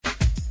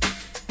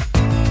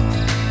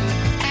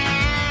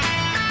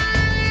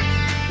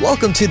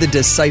Welcome to the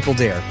Disciple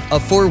Dare, a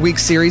 4-week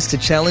series to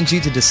challenge you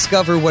to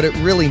discover what it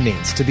really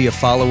means to be a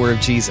follower of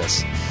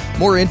Jesus.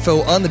 More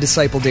info on the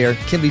Disciple Dare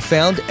can be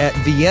found at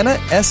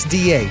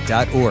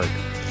viennasda.org.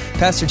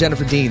 Pastor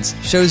Jennifer Deans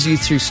shows you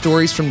through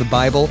stories from the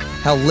Bible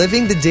how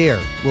living the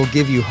dare will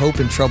give you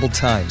hope in troubled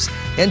times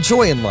and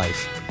joy in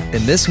life.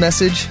 In this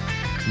message,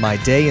 My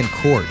Day in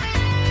Court.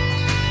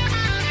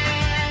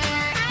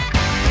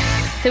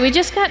 So we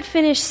just got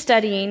finished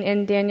studying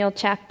in Daniel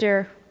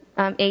chapter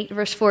 8,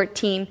 verse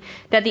 14,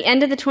 that at the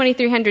end of the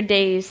 2300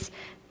 days,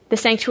 the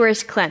sanctuary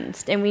is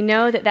cleansed. And we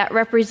know that that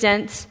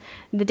represents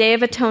the Day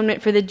of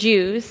Atonement for the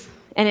Jews,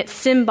 and it's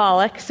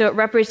symbolic, so it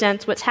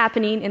represents what's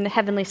happening in the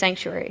heavenly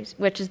sanctuaries,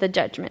 which is the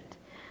judgment.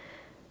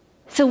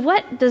 So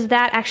what does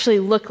that actually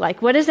look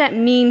like? What does that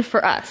mean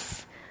for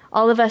us,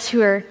 all of us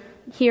who are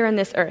here on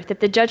this earth? If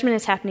the judgment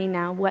is happening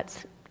now,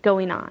 what's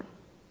going on?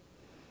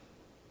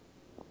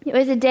 It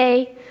was a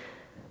day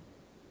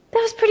that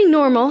was pretty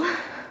normal.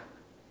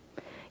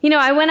 You know,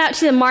 I went out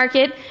to the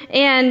market,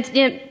 and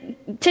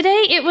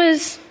today it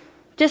was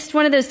just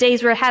one of those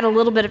days where I had a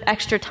little bit of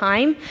extra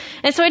time.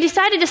 And so I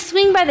decided to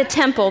swing by the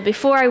temple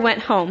before I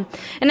went home.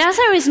 And as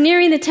I was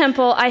nearing the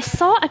temple, I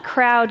saw a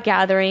crowd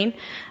gathering.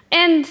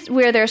 And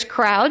where there's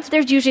crowds,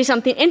 there's usually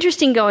something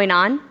interesting going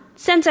on.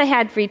 Since I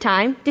had free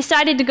time,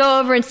 decided to go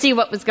over and see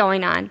what was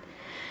going on.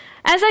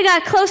 As I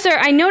got closer,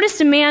 I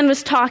noticed a man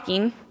was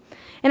talking.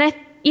 And as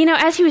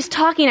he was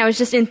talking, I was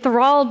just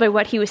enthralled by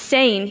what he was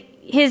saying.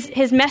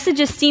 His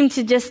messages seemed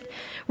to just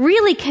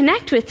really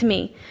connect with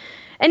me.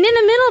 And in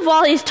the middle of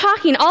while he's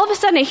talking, all of a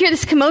sudden I hear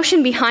this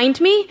commotion behind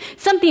me.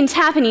 Something's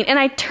happening. And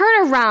I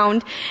turn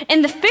around,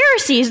 and the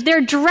Pharisees,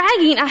 they're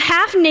dragging a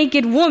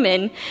half-naked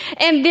woman.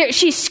 And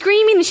she's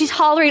screaming and she's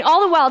hollering,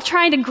 all the while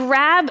trying to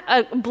grab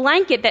a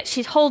blanket that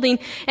she's holding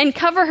and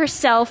cover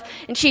herself.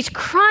 And she's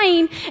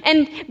crying.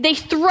 And they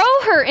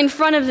throw her in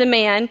front of the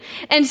man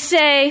and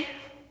say,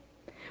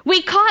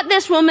 "We caught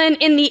this woman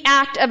in the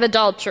act of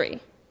adultery.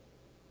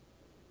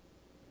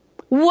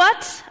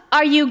 What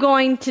are you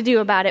going to do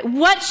about it?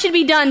 What should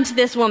be done to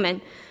this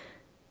woman?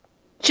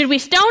 Should we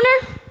stone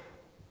her?"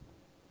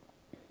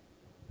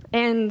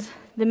 And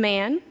the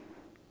man,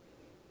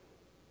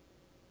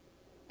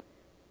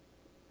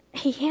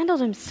 he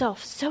handled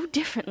himself so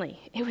differently.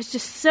 It was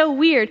just so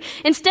weird.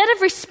 Instead of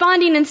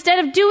responding,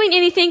 instead of doing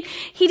anything,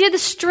 he did the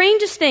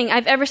strangest thing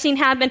I've ever seen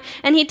happen.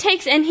 And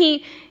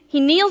he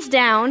kneels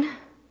down,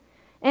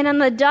 and on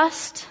the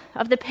dust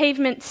of the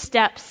pavement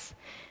steps,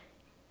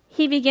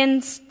 he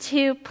begins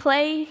to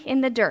play in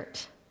the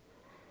dirt.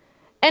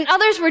 And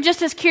others were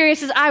just as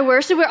curious as I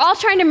were, so we're all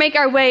trying to make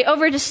our way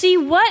over to see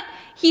what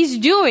he's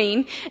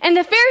doing. And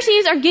the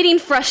Pharisees are getting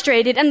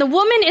frustrated, and the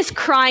woman is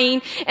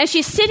crying, and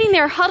she's sitting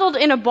there huddled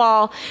in a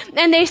ball.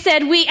 And they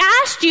said, "We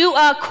asked you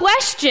a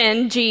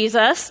question,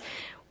 Jesus.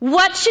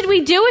 What should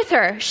we do with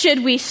her?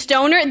 Should we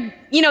stone her?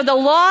 You know, the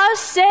laws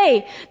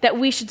say that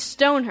we should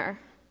stone her."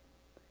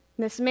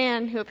 And this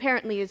man, who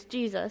apparently is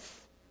Jesus,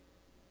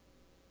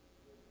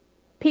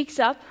 peeks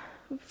up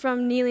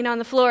from kneeling on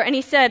the floor, and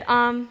he said,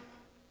 all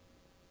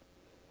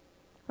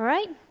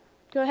right,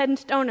 go ahead and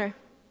stone her.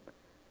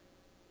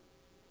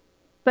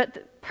 But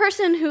the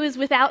person who is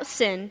without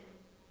sin,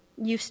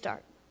 you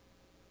start.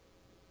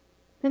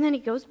 And then he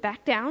goes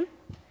back down,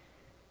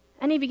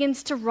 and he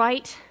begins to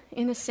write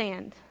in the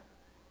sand,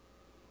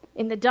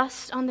 in the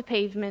dust on the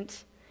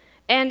pavement.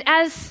 And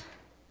as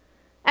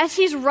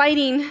he's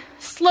writing,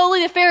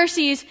 slowly the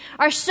Pharisees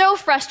are so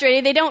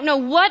frustrated, they don't know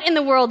what in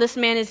the world this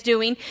man is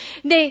doing.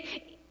 They,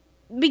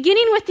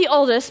 beginning with the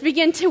oldest,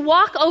 begin to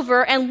walk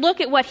over and look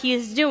at what he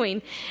is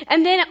doing.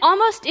 And then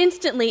almost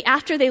instantly,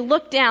 after they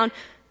look down,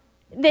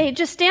 they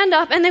just stand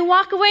up and they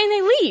walk away and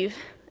they leave.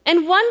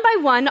 And one by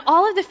one,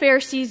 all of the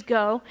Pharisees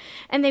go,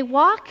 and they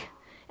walk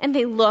and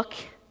they look.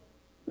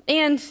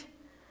 And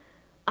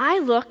I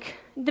look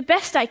the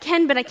best I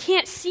can, but I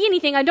can't see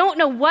anything. I don't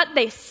know what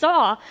they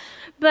saw,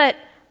 but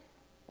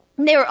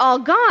they were all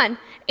gone.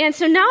 And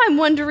so now I'm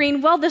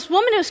wondering, well, this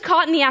woman was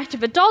caught in the act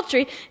of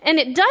adultery, and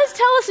it does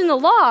tell us in the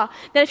law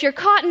that if you're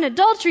caught in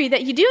adultery,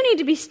 that you do need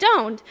to be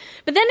stoned.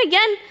 But then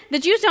again, the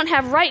Jews don't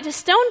have right to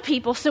stone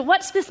people, so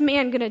what's this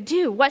man going to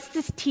do? What's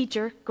this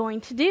teacher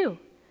going to do?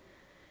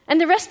 And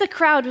the rest of the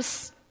crowd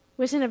was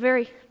in a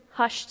very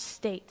hushed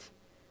state.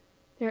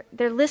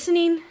 They're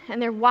listening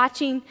and they're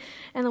watching,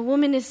 and the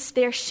woman is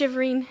there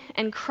shivering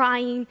and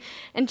crying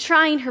and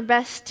trying her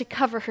best to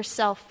cover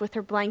herself with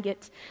her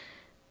blanket.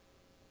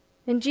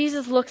 And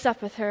Jesus looks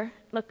up at her,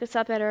 and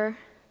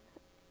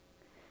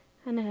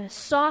in a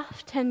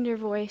soft, tender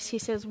voice, he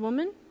says,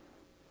 "Woman,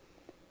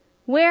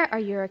 where are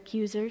your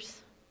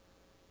accusers?"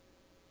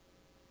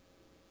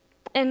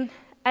 And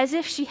as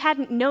if she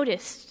hadn't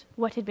noticed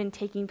what had been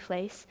taking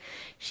place,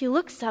 she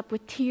looks up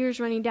with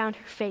tears running down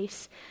her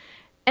face.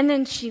 And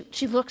then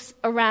she looks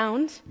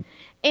around,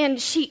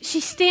 and she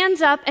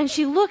stands up, and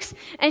she looks,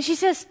 and she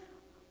says,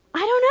 "I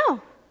don't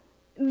know.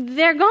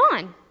 They're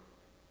gone."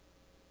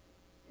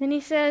 And he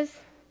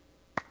says,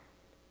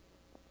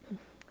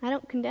 "I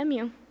don't condemn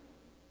you.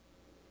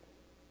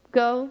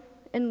 Go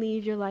and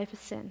leave your life of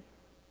sin."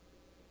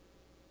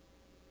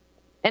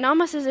 And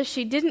almost as if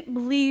she didn't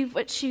believe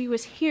what she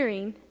was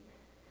hearing,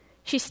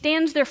 she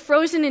stands there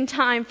frozen in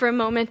time for a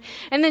moment,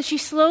 and then she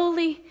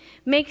slowly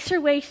makes her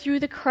way through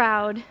the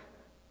crowd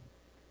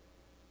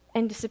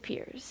and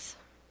disappears.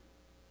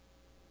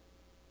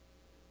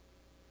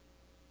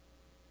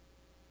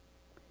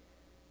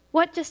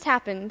 What just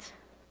happened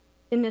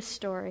in this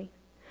story?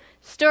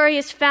 The story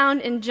is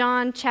found in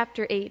John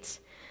chapter 8.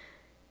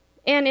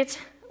 And it's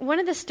one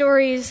of the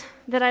stories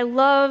that I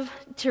love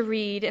to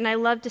read and I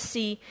love to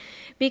see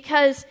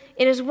because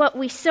it is what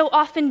we so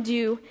often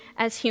do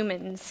as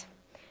humans.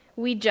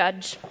 We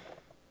judge.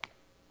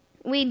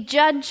 We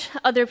judge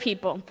other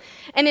people.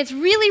 And it's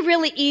really,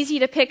 really easy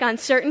to pick on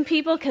certain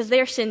people because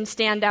their sins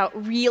stand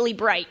out really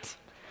bright.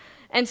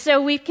 And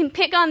so we can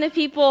pick on the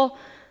people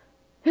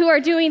who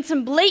are doing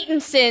some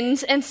blatant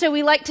sins, and so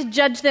we like to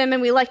judge them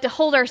and we like to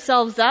hold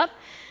ourselves up.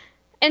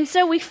 And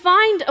so we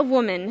find a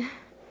woman.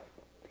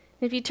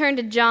 If you turn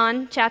to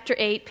John chapter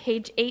 8,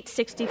 page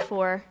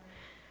 864,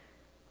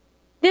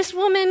 this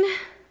woman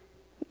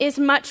is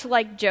much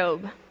like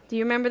Job. Do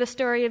you remember the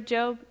story of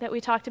Job that we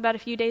talked about a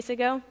few days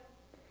ago?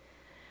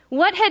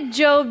 What had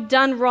Job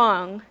done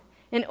wrong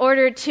in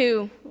order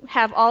to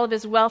have all of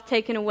his wealth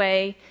taken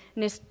away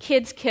and his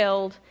kids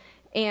killed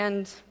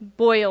and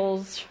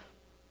boils?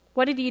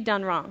 What had he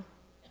done wrong?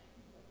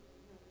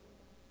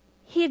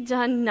 He had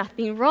done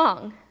nothing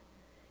wrong.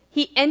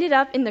 He ended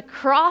up in the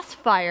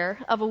crossfire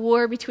of a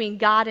war between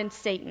God and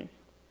Satan.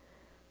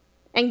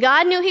 And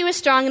God knew he was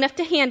strong enough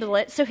to handle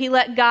it, so he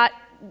let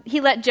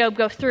Job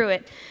go through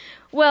it.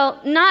 Well,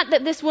 not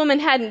that this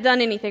woman hadn't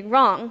done anything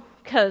wrong,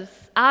 because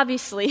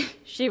obviously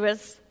she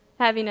was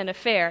having an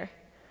affair.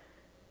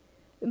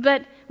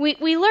 But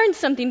we learned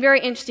something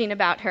very interesting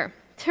about her.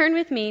 Turn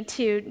with me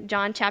to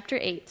John chapter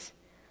 8.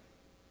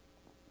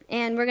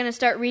 And we're going to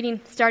start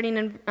reading starting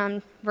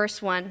in verse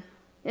 1.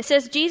 It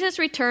says, Jesus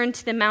returned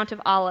to the Mount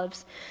of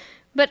Olives,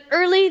 but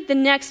early the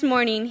next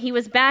morning he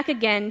was back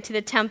again to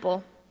the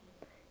temple.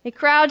 A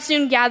crowd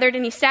soon gathered,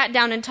 and he sat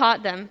down and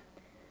taught them.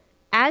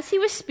 As he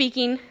was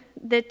speaking,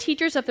 the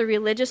teachers of the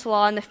religious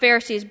law and the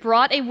Pharisees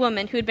brought a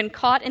woman who had been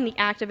caught in the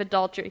act of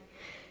adultery,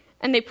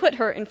 and they put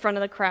her in front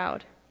of the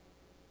crowd.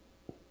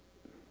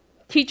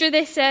 Teacher,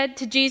 they said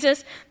to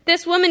Jesus,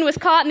 this woman was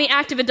caught in the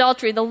act of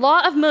adultery. The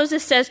law of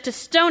Moses says to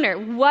stone her.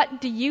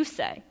 What do you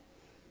say?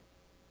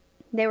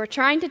 They were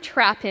trying to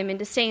trap him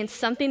into saying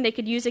something they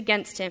could use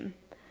against him,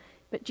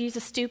 but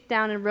Jesus stooped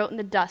down and wrote in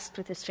the dust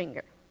with his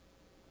finger.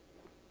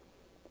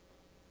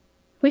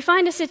 We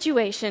find a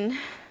situation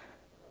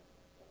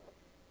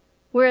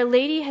where a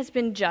lady has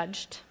been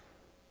judged.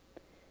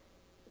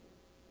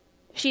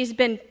 She's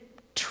been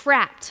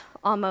trapped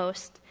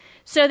almost,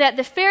 so that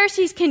the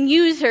Pharisees can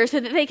use her so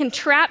that they can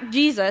trap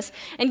Jesus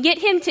and get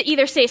him to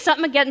either say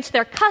something against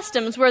their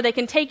customs where they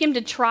can take him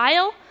to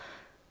trial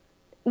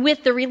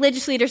with the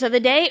religious leaders of the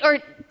day, or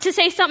to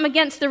say something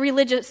against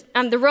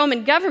the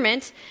Roman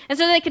government, and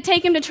so they could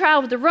take him to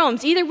trial with the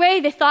Romans. Either way,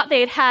 they thought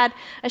they had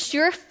a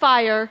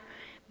surefire,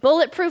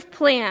 bulletproof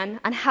plan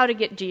on how to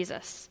get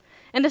Jesus.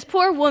 And this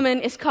poor woman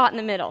is caught in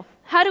the middle.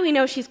 How do we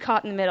know she's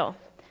caught in the middle?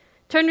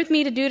 Turn with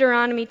me to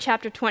Deuteronomy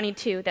chapter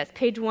 22. That's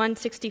page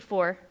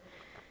 164.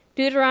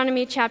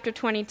 Deuteronomy chapter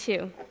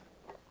 22.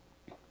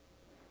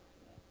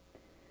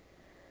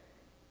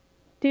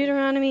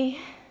 Deuteronomy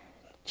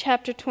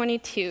chapter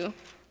 22.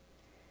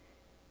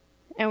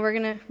 And we're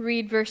going to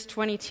read verse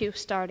 22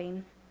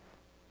 starting.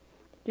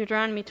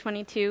 Deuteronomy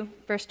 22,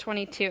 verse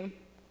 22.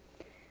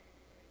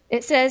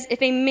 It says,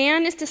 if a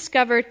man is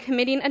discovered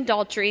committing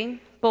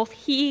adultery, both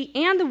he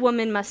and the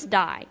woman must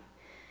die.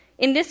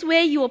 In this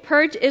way you will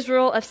purge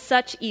Israel of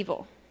such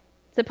evil.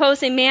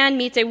 Suppose a man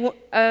meets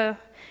a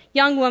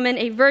young woman,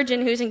 a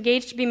virgin who's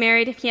engaged to be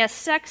married, he has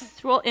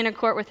sexual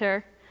intercourse with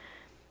her.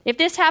 If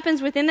this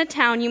happens within the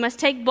town, you must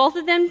take both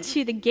of them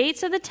to the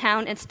gates of the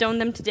town and stone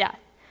them to death.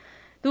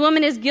 The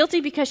woman is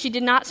guilty because she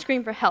did not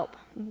scream for help.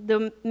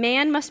 The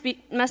man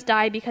must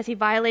die because he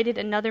violated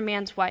another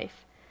man's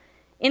wife.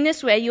 In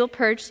this way, you will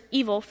purge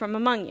evil from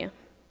among you.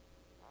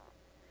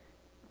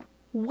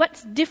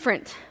 What's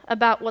different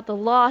about what the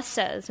law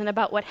says and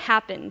about what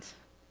happened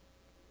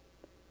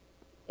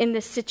in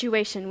this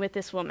situation with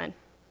this woman?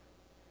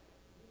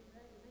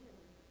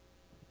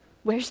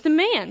 Where's the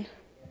man?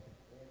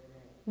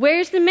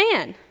 Where's the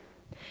man?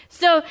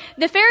 So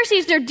the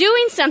Pharisees, they're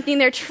doing something.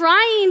 They're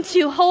trying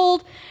to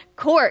hold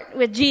court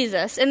with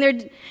Jesus,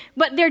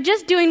 but they're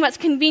just doing what's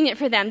convenient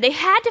for them. They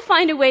had to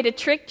find a way to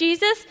trick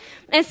Jesus,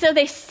 and so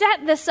they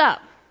set this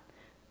up.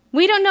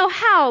 We don't know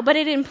how, but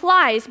it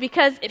implies,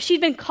 because if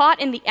she'd been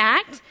caught in the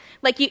act,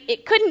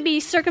 it couldn't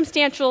be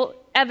circumstantial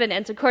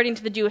evidence according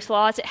to the Jewish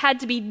laws. It had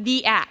to be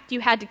the act.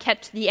 You had to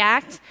catch the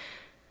act.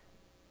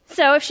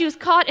 So if she was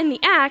caught in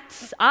the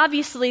act,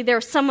 obviously there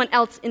was someone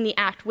else in the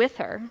act with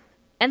her,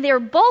 and they were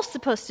both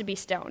supposed to be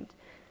stoned.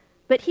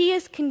 But he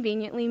is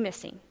conveniently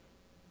missing.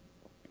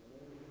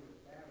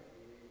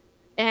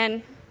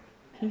 And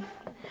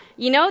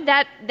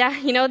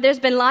there's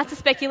been lots of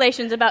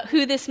speculations about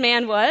who this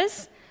man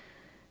was.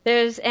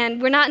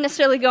 And we're not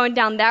necessarily going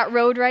down that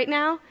road right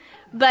now,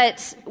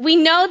 but we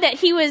know that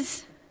he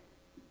was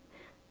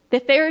The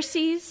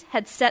Pharisees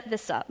had set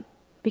this up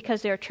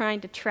because they were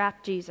trying to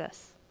trap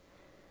Jesus.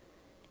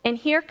 And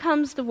here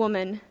comes the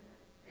woman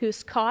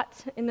who's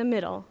caught in the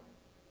middle,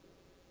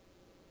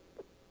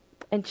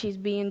 and she's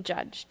being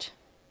judged.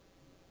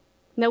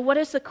 Now, what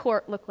does the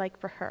court look like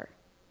for her?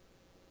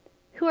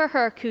 Who are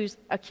her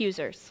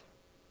accusers?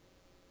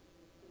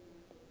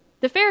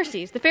 The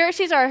Pharisees. The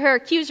Pharisees are her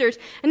accusers.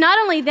 And not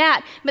only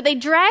that, but they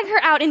drag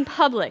her out in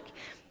public.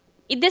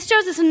 This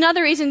shows us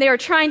another reason they were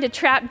trying to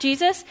trap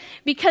Jesus,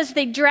 because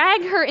they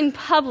drag her in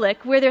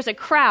public where there's a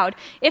crowd.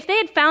 If they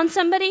had found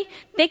somebody,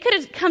 they could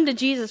have come to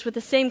Jesus with the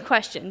same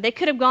question. They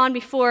could have gone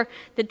before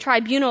the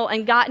tribunal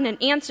and gotten an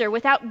answer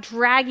without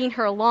dragging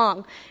her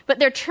along. But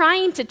they're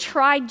trying to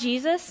try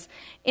Jesus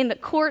in the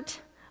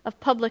court of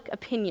public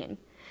opinion.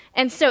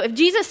 And so if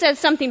Jesus says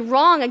something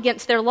wrong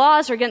against their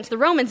laws or against the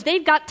Romans,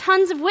 they've got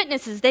tons of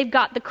witnesses. They've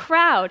got the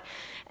crowd.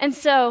 And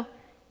so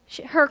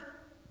her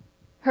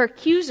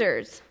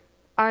accusers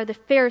are the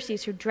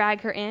Pharisees who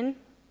drag her in,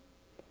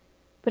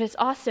 but it's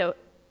also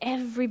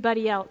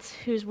everybody else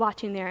who's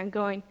watching there and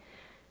going,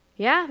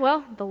 yeah,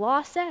 well, the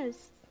law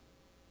says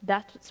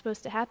that's what's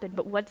supposed to happen,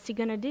 but what's he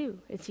going to do?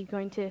 Is he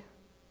going to...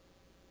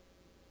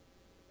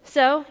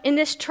 So, in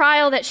this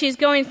trial that she's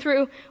going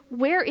through,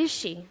 where is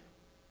she?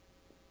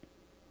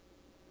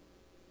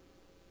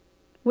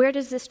 Where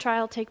does this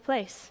trial take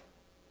place?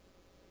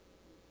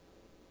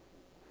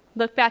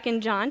 Look back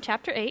in John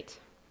chapter 8.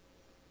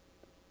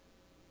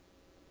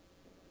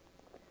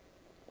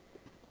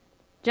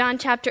 John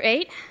chapter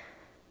 8,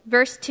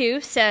 verse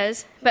 2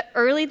 says, "But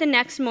early the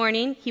next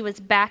morning he was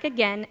back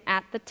again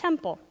at the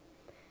temple.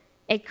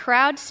 A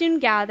crowd soon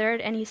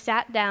gathered, and he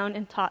sat down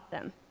and taught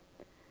them."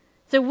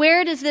 So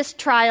where does this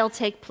trial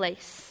take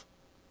place?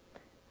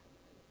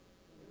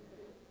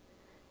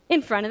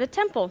 In front of the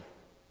temple.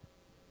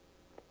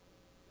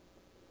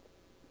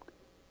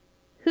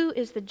 Who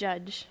is the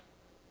judge?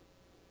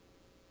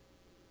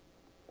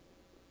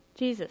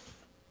 Jesus.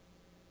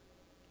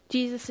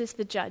 Jesus is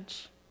the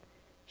judge.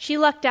 She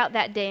lucked out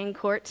that day in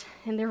court.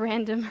 In the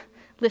random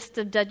list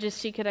of judges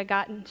she could have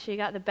gotten, she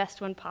got the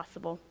best one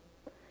possible.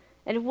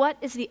 And what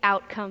is the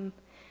outcome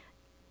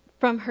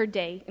from her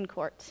day in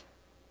court?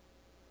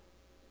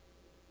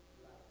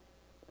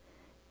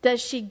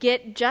 Does she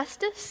get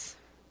justice?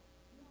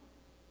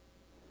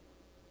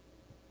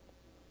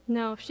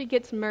 No, she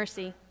gets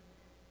mercy.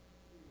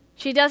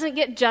 She doesn't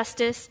get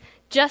justice.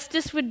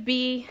 Justice would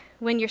be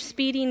when you're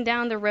speeding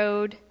down the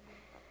road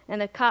and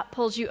the cop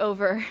pulls you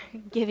over,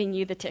 giving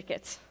you the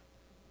ticket.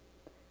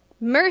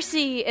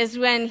 Mercy is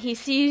when he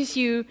sees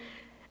you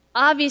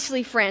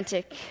obviously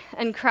frantic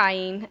and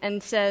crying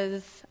and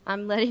says,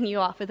 I'm letting you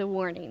off with a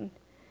warning.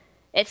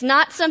 It's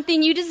not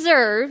something you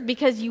deserve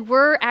because you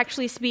were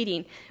actually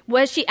speeding.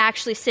 Was she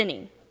actually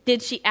sinning?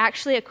 Did she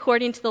actually,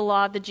 according to the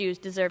law of the Jews,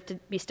 deserve to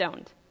be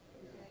stoned?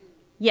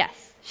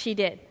 Yes, she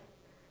did.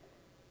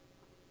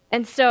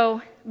 And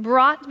so,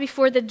 brought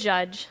before the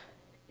judge,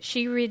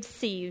 she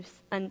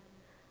receives an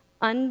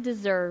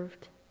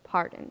undeserved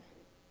pardon.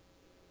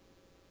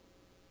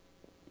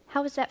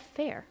 How is that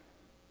fair?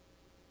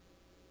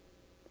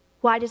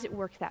 Why does it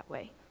work that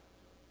way?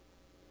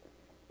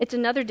 It's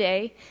another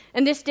day,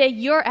 and this day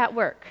you're at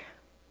work,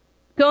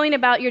 going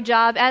about your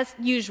job as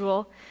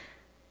usual,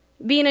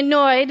 being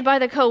annoyed by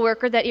the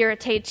coworker that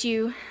irritates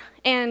you,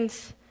 and,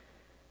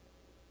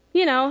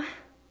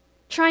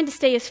 trying to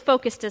stay as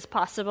focused as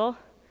possible,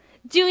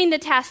 doing the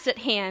tasks at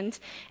hand,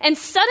 and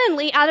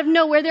suddenly, out of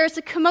nowhere, there's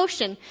a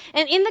commotion.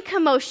 And in the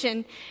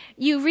commotion,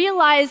 you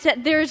realize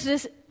that there's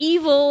this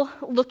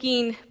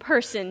evil-looking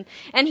person,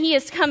 and he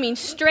is coming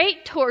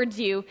straight towards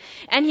you,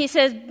 and he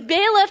says,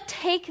 "Bailiff,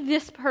 take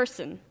this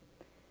person."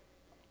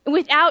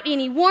 Without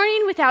any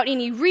warning, without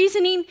any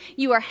reasoning,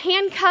 you are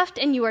handcuffed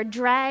and you are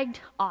dragged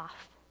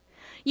off.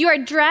 You are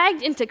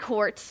dragged into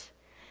court,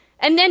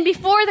 and then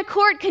before the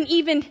court can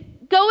even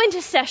go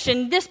into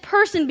session, this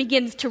person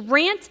begins to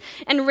rant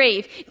and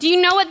rave. Do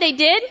you know what they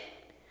did?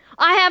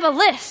 I have a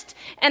list.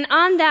 And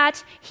on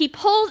that, he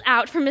pulls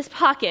out from his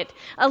pocket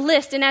a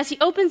list. And as he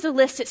opens the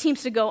list, it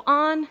seems to go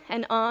on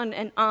and on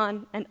and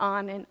on and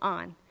on and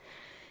on.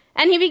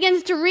 And he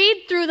begins to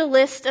read through the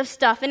list of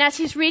stuff. And as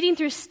he's reading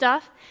through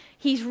stuff,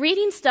 he's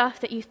reading stuff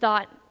that you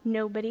thought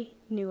nobody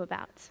knew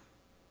about.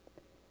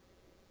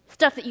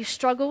 Stuff that you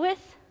struggle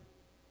with.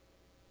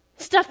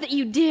 Stuff that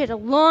you did a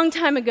long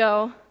time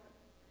ago.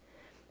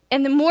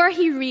 And the more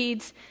he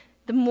reads,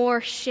 the more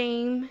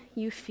shame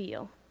you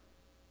feel.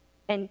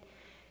 And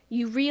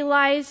you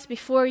realize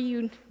before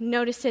you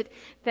notice it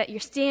that you're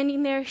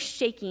standing there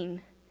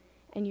shaking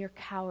and you're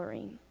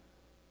cowering.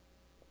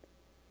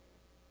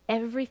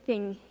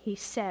 Everything he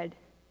said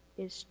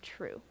is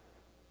true.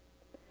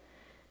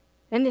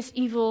 And this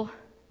evil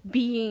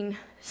being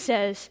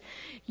says,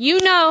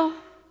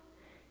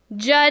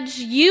 Judge,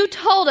 you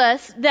told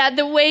us that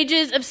the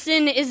wages of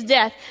sin is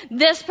death.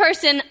 This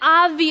person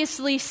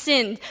obviously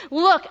sinned.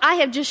 Look, I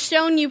have just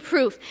shown you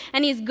proof.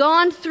 And he's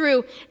gone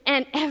through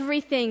and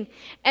everything.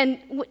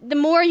 And the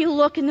more you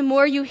look and the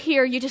more you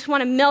hear, you just want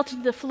to melt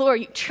into the floor.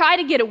 You try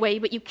to get away,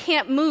 but you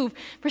can't move.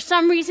 For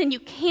some reason, you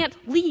can't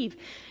leave.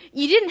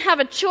 You didn't have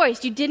a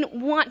choice. You didn't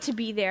want to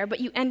be there, but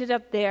you ended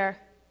up there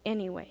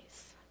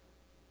anyways.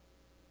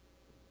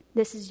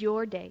 This is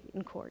your day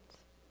in court.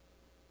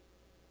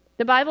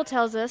 The Bible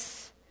tells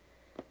us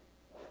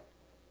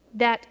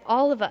that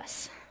all of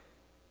us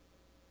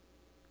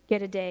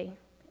get a day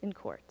in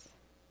court.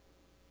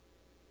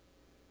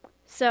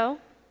 So,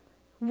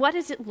 what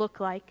does it look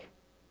like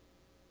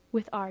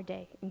with our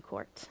day in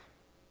court?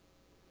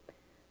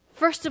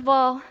 First of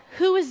all,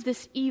 who is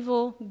this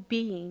evil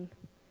being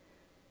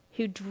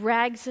who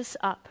drags us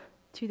up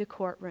to the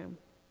courtroom?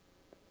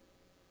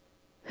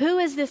 Who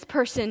is this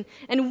person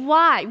and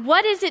why?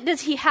 What is it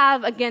does he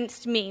have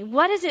against me?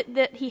 What is it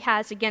that he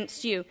has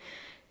against you?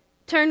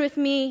 Turn with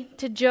me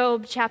to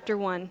Job chapter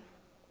 1.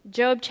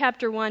 Job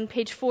chapter 1,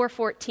 page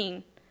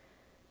 414.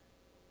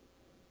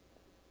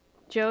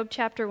 Job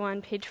chapter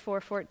 1, page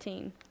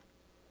 414.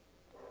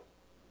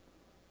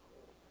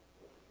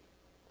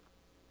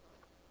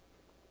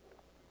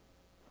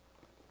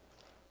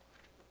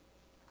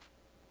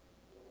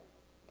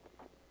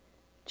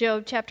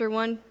 Job chapter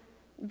 1,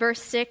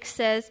 verse 6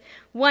 says,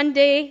 "One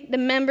day the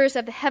members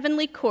of the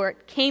heavenly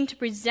court came to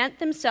present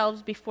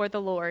themselves before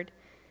the Lord,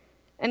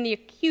 and the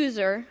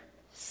accuser,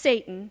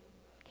 Satan,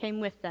 came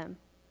with them."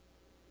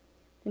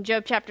 In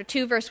Job chapter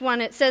 2, verse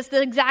 1, it says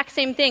the exact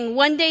same thing.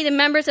 One day the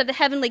members of the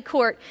heavenly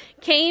court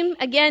came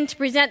again to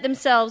present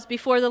themselves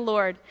before the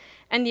Lord,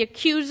 and the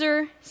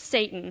accuser,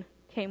 Satan,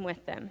 came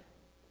with them.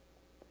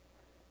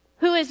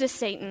 Who is this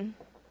Satan?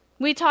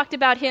 We talked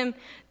about him,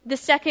 the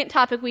second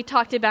topic we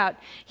talked about.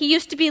 He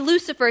used to be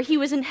Lucifer. He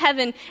was in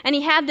heaven, and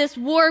he had this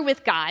war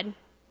with God.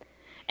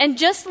 And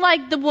just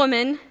like the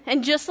woman,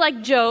 and just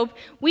like Job,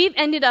 we've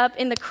ended up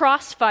in the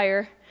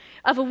crossfire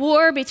of a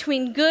war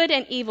between good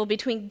and evil,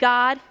 between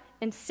God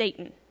and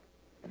Satan.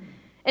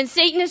 And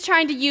Satan is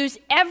trying to use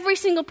every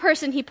single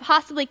person he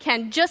possibly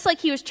can, just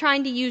like he was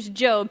trying to use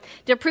Job,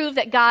 to prove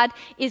that God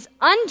is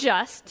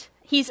unjust,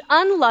 he's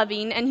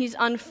unloving, and he's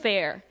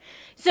unfair.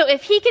 So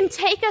if he can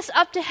take us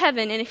up to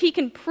heaven, and if he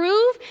can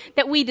prove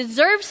that we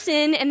deserve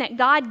sin and that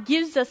God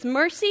gives us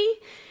mercy,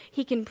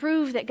 he can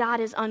prove that God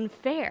is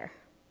unfair,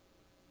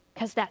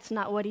 because that's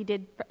not what he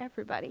did for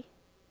everybody.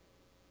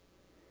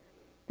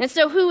 And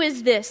so who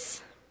is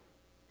this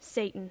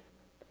Satan?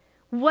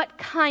 What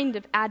kind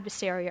of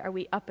adversary are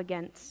we up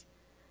against?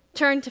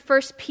 Turn to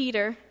 1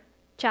 Peter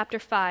chapter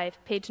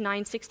 5, page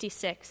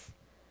 966.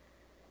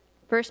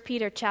 1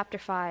 Peter chapter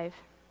 5,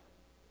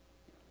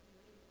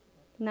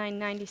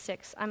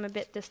 996. I'm a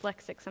bit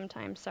dyslexic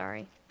sometimes,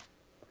 sorry.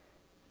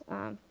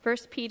 1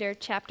 Peter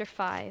chapter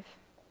 5,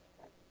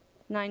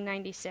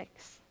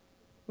 996.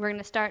 We're going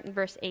to start in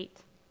verse 8.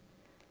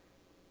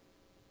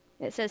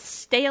 It says,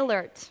 "Stay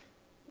alert,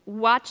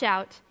 watch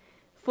out,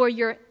 for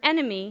your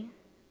enemy,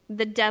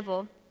 the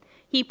devil.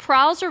 He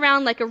prowls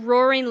around like a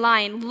roaring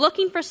lion,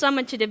 looking for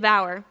someone to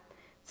devour.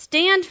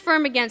 Stand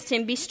firm against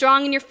him. Be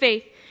strong in your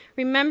faith.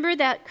 Remember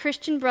that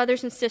Christian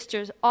brothers and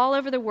sisters all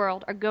over the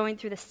world are going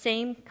through the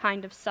same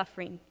kind of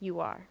suffering you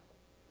are."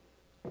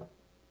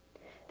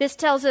 This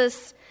tells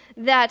us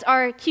that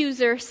our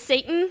accuser,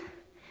 Satan,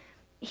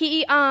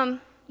 he's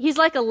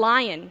like a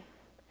lion,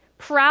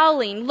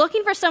 prowling,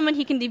 looking for someone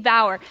he can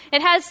devour.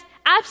 It has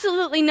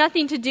absolutely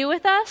nothing to do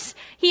with us.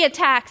 He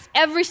attacks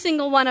every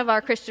single one of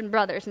our Christian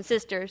brothers and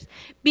sisters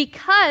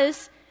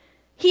because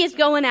he is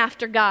going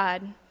after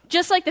God.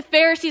 Just like the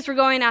Pharisees were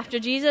going after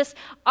Jesus,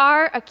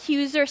 our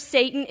accuser,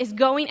 Satan, is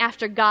going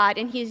after God,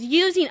 and he is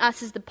using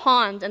us as the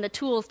pawns and the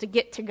tools to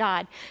get to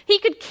God. He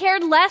could care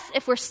less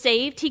if we're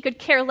saved. He could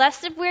care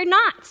less if we're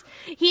not.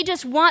 He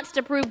just wants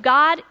to prove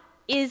God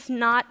is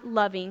not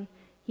loving.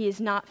 He is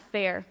not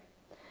fair.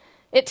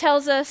 It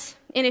tells us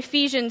in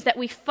Ephesians that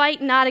we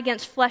fight not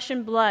against flesh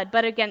and blood,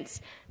 but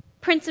against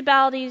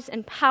principalities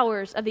and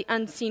powers of the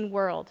unseen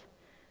world.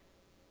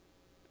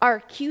 Our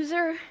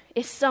accuser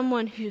is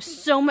someone who's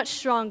so much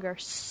stronger,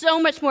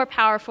 so much more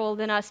powerful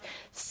than us,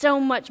 so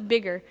much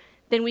bigger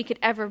than we could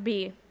ever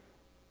be.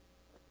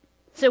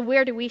 So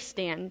where do we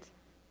stand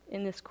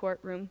in this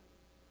courtroom?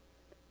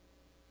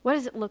 What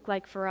does it look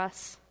like for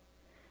us?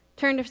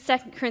 Turn to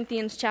 2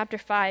 Corinthians chapter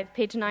 5,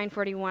 page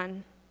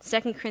 941.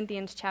 2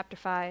 Corinthians chapter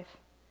 5.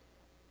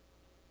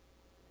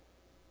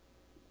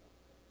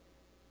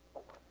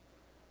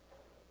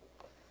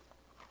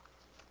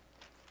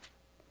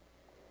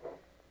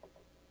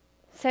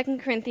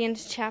 Second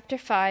Corinthians chapter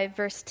 5,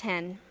 verse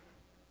 10.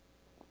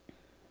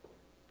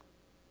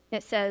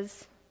 It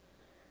says,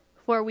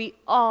 "For we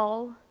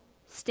all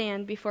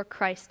stand before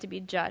Christ to be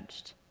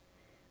judged.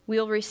 We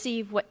will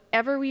receive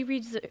whatever we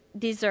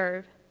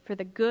deserve for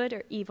the good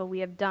or evil we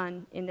have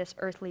done in this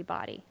earthly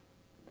body."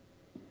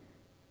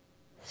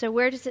 So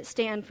where does it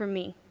stand for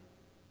me?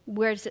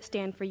 Where does it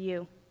stand for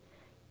you?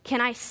 Can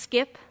I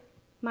skip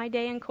my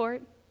day in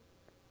court?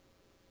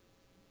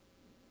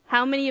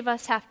 How many of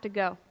us have to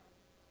go?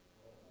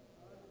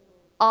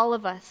 All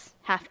of us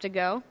have to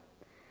go.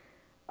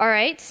 All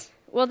right.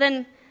 Well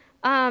then,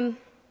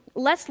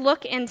 let's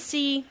look and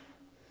see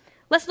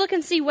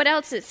what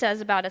else it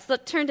says about us.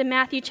 Let's turn to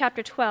Matthew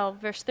chapter 12,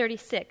 verse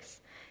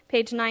 36,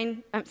 page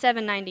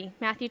 790.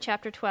 Matthew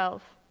chapter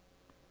 12,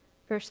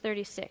 verse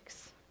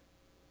 36.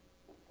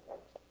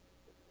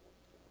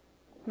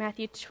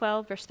 Matthew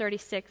 12, verse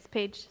 36,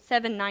 page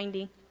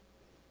 790.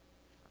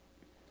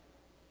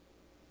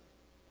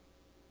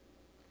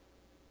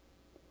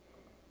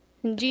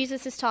 And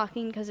Jesus is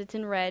talking because it's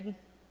in red,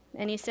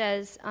 and he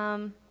says,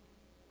 and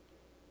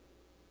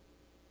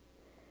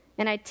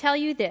I tell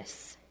you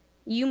this,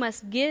 you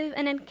must give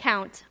an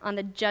account on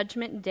the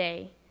judgment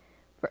day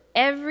for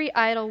every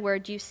idle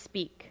word you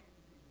speak.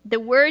 The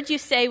words you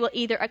say will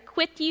either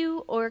acquit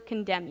you or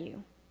condemn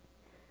you.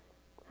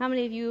 How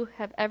many of you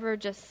have ever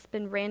just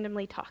been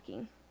randomly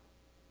talking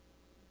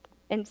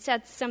and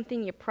said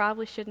something you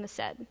probably shouldn't have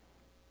said?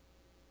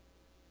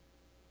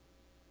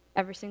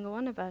 Every single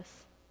one of us.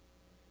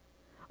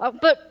 Oh,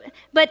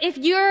 but if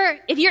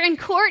you're in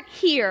court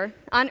here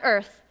on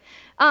earth,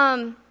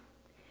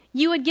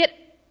 you would get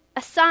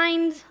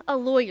assigned a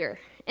lawyer.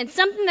 And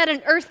something that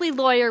an earthly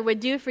lawyer would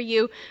do for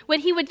you, when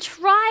he would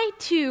try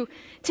to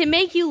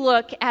make you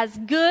look as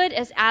good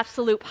as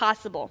absolute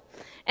possible.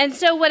 And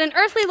so what an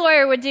earthly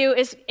lawyer would do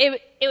is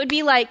it would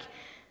be like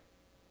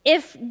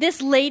if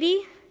this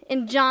lady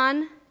in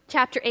John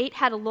chapter 8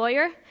 had a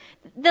lawyer,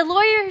 the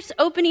lawyer's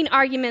opening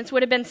arguments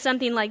would have been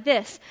something like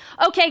this.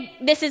 Okay,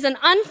 this is an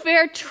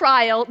unfair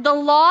trial. The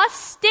law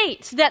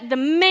states that the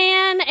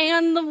man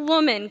and the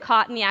woman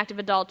caught in the act of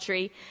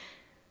adultery,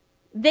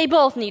 they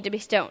both need to be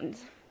stoned.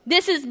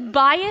 This is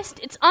biased.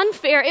 It's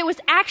unfair. It was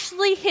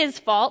actually his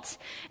fault.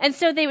 And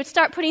so they would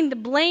start putting the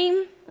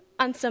blame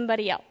on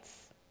somebody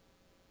else.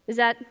 Is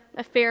that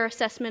a fair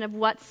assessment of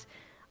what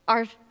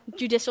our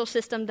judicial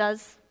system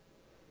does?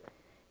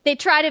 They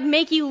try to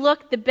make you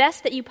look the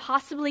best that you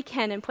possibly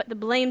can and put the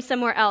blame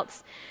somewhere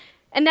else.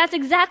 And that's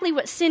exactly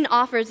what sin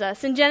offers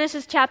us. In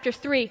Genesis chapter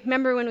 3,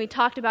 remember when we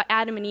talked about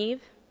Adam and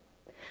Eve?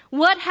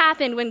 What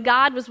happened when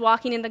God was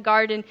walking in the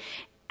garden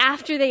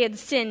after they had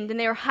sinned and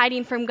they were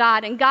hiding from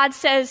God? And God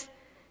says,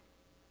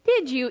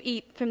 "Did you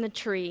eat from the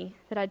tree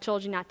that I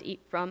told you not to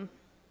eat from?"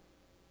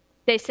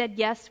 They said,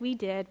 "Yes, we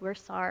did. We're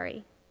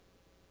sorry."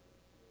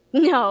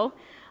 No.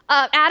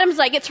 Adam's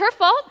like, "It's her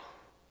fault."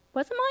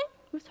 "Wasn't mine.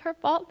 It was her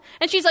fault."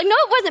 And she's like, "No,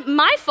 it wasn't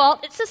my fault.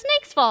 It's the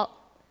snake's fault."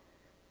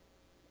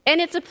 And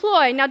it's a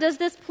ploy. Now, does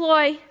this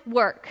ploy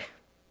work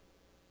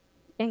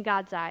in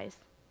God's eyes?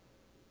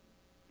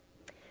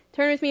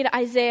 Turn with me to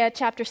Isaiah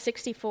chapter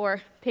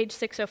 64, page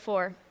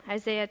 604.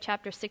 Isaiah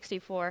chapter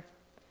 64.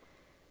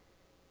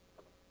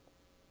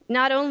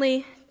 Not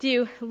only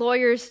do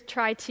lawyers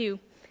try to,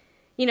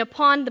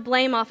 pawn the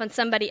blame off on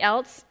somebody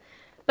else,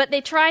 but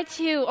they try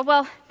to,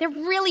 well, they're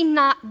really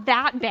not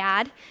that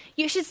bad.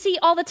 You should see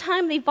all the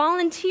time they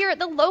volunteer at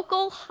the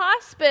local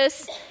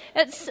hospice.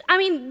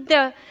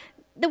 The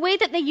way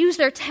that they use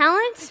their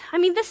talents,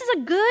 this is a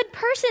good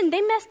person.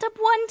 They messed up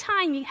one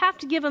time. You have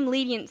to give them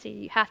leniency.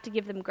 You have to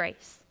give them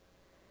grace.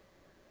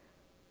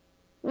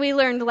 We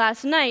learned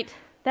last night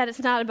that it's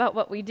not about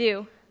what we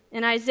do.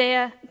 In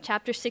Isaiah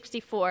chapter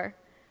 64,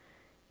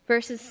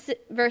 verse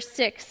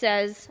 6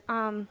 says,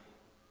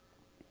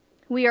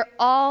 "We are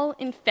all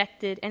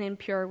infected and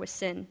impure with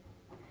sin.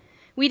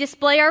 We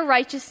display our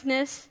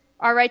righteousness,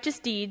 our righteous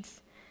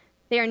deeds.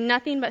 They are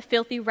nothing but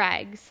filthy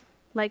rags.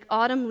 Like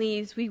autumn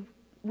leaves, we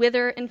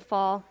wither and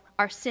fall.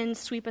 Our sins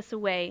sweep us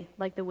away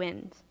like the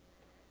wind."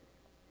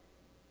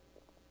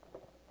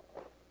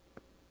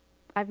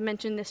 I've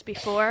mentioned this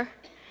before,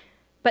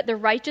 but the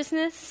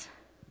righteousness,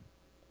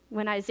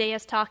 when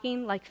Isaiah's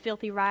talking like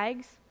filthy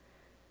rags,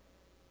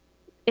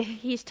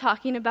 he's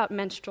talking about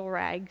menstrual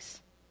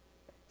rags.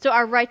 So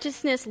our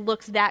righteousness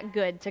looks that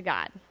good to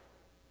God,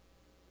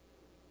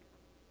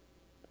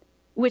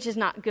 which is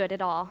not good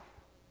at all.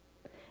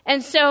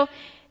 And so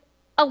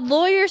a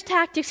lawyer's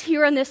tactics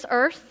here on this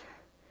earth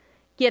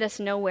get us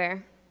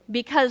nowhere,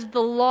 because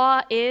the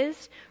law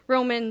is,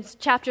 Romans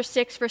chapter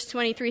 6, verse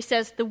 23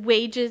 says, the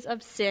wages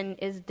of sin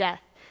is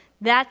death.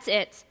 That's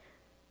it.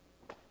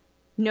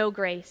 No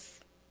grace.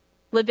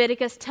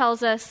 Leviticus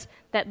tells us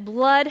that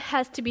blood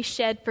has to be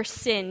shed for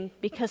sin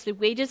because the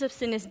wages of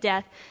sin is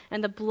death,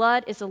 and the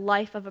blood is the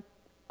life of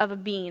a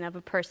being, of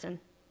a person.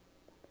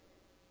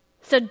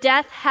 So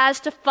death has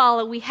to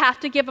follow. We have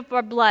to give up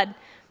our blood.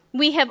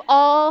 We have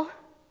all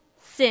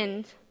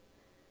sinned.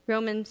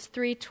 Romans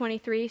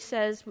 3:23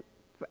 says,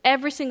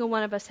 every single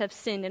one of us have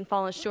sinned and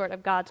fallen short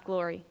of God's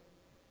glory.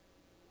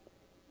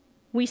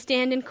 We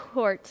stand in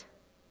court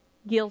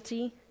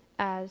guilty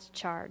as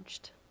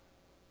charged.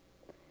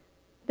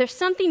 There's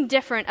something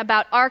different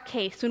about our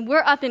case when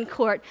we're up in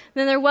court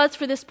than there was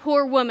for this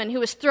poor woman who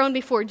was thrown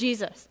before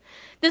Jesus.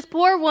 This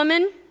poor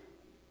woman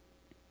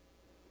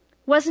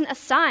wasn't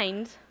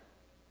assigned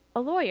a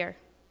lawyer.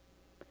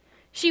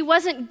 She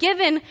wasn't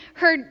given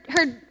her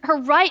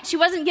right. She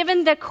wasn't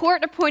given the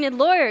court-appointed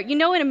lawyer. You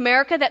know, in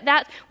America,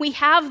 that we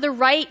have the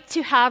right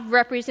to have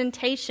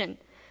representation.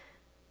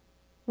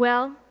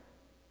 Well,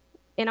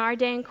 in our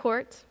day in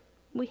court,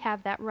 we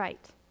have that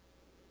right.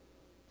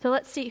 So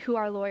let's see who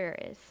our lawyer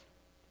is.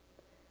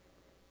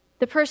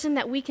 The person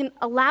that we can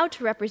allow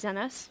to represent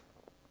us,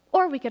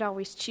 or we could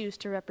always choose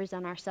to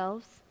represent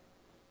ourselves.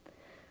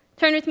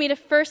 Turn with me to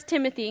 1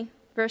 Timothy,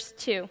 verse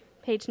 2,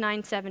 page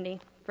 970,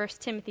 1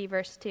 Timothy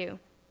verse 2.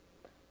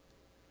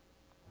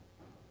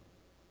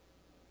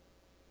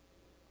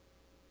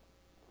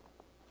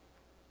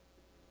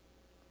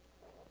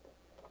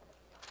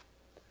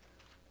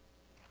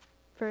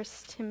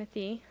 First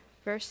Timothy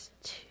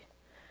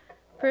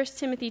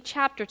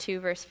chapter 2,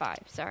 verse 5,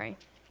 sorry.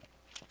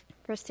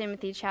 1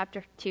 Timothy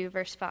chapter 2,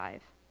 verse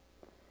 5.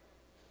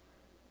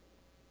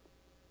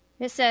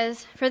 It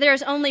says, "For there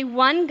is only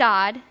one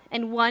God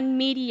and one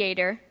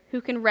mediator who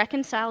can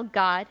reconcile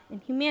God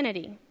and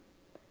humanity."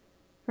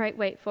 Right,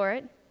 wait for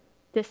it.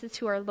 This is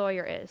who our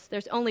lawyer is.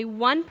 There's only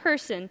one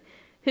person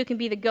who can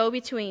be the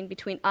go-between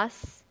between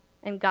us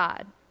and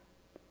God.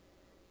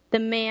 The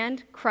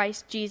man,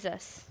 Christ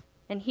Jesus.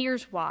 And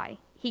here's why.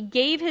 He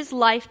gave his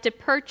life to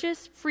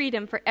purchase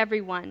freedom for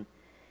everyone.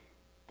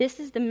 This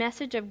is the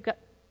message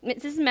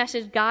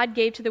God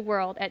gave to the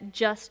world at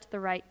just the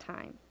right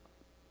time.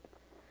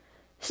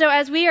 So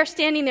as we are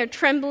standing there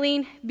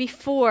trembling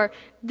before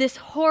this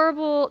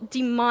horrible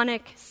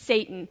demonic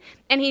Satan,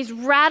 and he's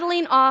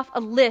rattling off a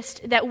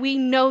list that we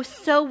know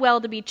so well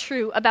to be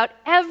true about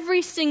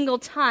every single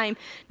time,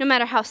 no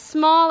matter how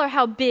small or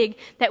how big,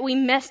 that we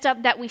messed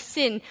up, that we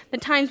sinned, the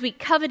times we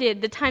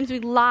coveted, the times we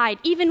lied,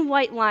 even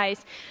white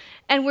lies,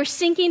 and we're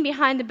sinking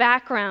behind the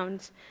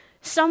background,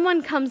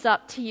 someone comes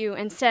up to you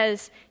and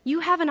says,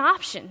 "You have an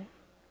option.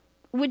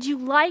 Would you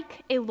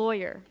like a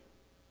lawyer?"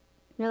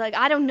 You're like,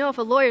 "I don't know if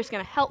a lawyer's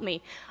going to help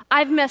me.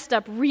 I've messed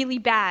up really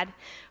bad.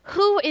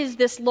 Who is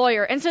this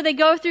lawyer?" And so they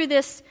go through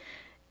this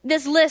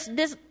list.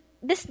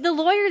 The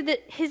lawyer,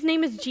 his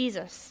name is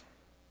Jesus.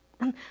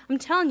 I'm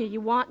telling you,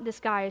 you want this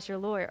guy as your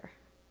lawyer.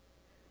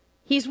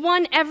 He's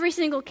won every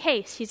single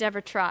case he's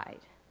ever tried.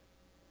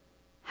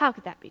 How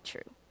could that be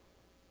true?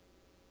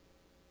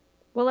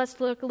 Well, let's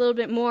look a little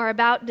bit more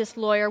about this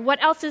lawyer.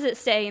 What else does it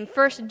say in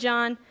 1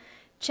 John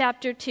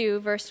chapter 2,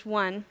 verse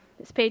 1?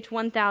 It's page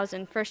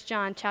 1000, 1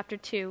 John chapter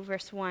 2,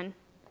 verse 1.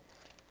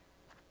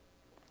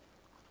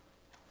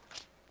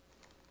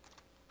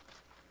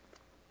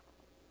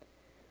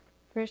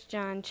 First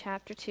John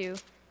chapter 2,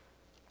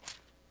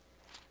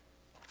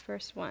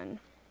 verse 1.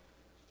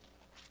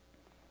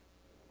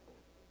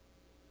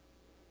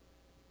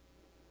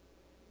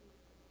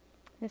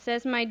 It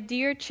says, "My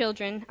dear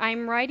children, I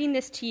am writing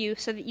this to you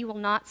so that you will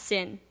not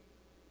sin."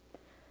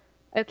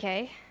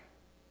 Okay.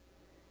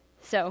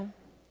 So,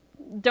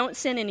 don't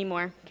sin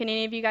anymore. Can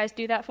any of you guys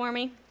do that for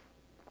me?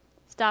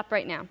 Stop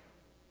right now.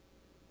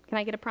 Can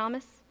I get a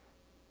promise?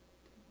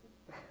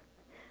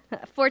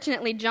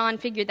 Fortunately, John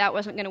figured that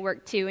wasn't going to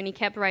work too, and he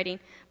kept writing.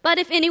 "But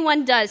if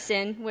anyone does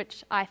sin,"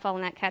 which I fall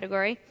in that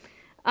category,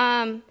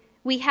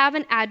 "we have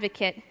an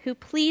advocate who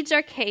pleads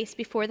our case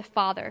before the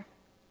Father.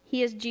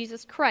 He is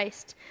Jesus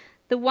Christ,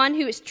 the one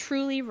who is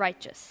truly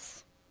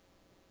righteous."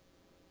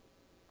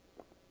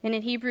 And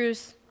in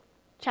Hebrews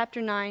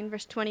chapter 9,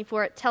 verse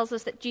 24, it tells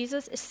us that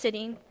Jesus is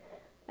sitting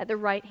at the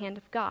right hand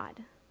of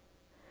God.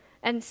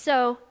 And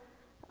so,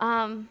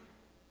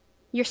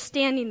 you're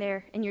standing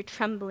there and you're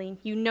trembling.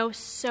 You know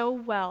so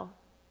well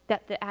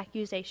that the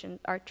accusations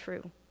are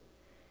true.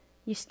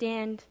 You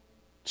stand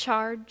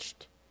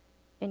charged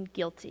and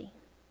guilty.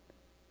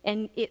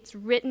 And it's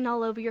written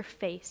all over your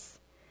face.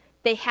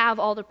 They have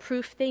all the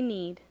proof they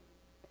need.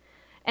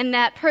 And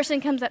that person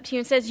comes up to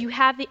you and says, "You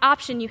have the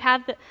option, you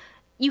have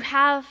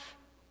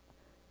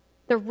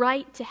the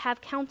right to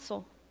have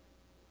counsel."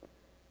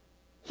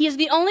 He is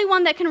the only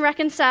one that can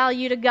reconcile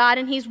you to God,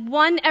 and he's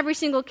won every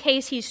single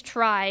case he's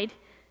tried.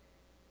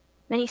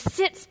 And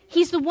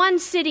he's the one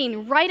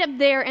sitting right up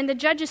there in the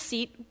judge's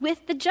seat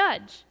with the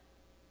judge.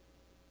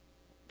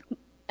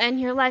 And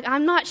you're like,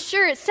 "I'm not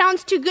sure, it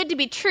sounds too good to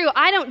be true.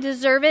 I don't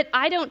deserve it.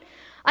 I don't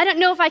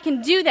know if I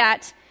can do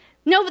that."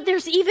 No, but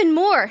there's even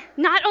more.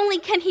 Not only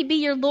can he be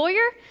your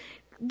lawyer,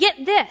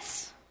 get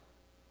this.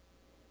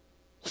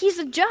 He's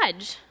a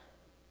judge.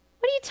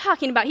 What are you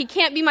talking about? He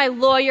can't be my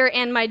lawyer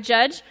and my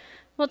judge.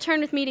 Well,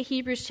 turn with me to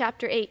Hebrews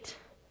chapter 8.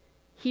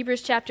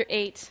 Hebrews chapter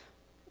 8,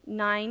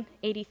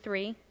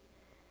 983.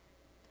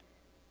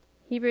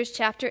 Hebrews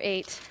chapter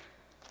 8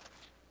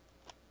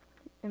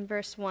 and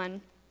verse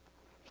 1.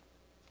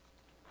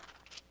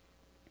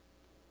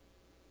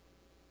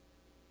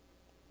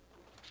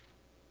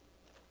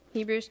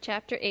 Hebrews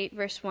chapter 8,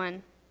 verse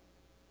 1.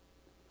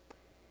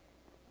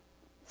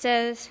 It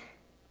says,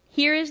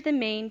 "Here is the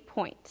main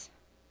point.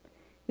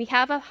 We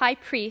have a high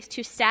priest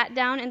who sat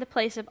down in the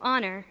place of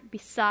honor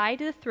beside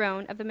the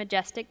throne of the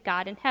majestic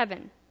God in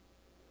heaven."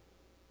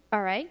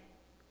 All right?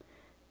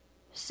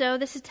 So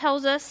this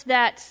tells us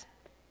that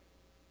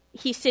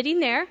he's sitting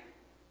there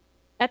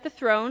at the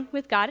throne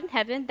with God in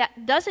heaven.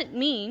 That doesn't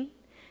mean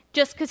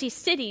just because he's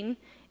sitting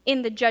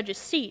in the judge's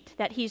seat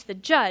that he's the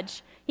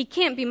judge. He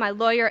can't be my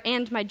lawyer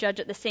and my judge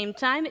at the same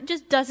time. It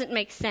just doesn't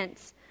make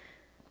sense.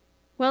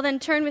 Well, then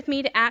turn with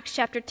me to Acts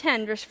chapter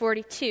 10, verse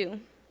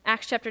 42.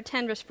 Acts chapter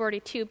 10, verse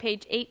 42,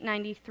 page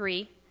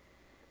 893.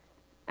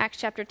 Acts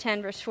chapter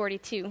 10, verse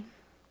 42.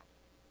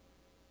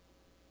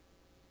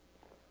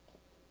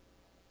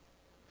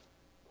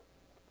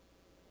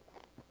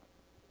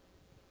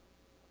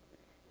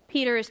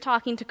 Peter is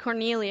talking to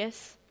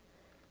Cornelius,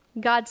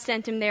 God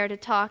sent him there to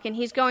talk, and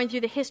he's going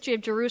through the history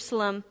of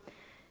Jerusalem.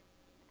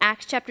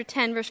 Acts chapter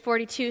 10, verse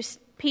 42,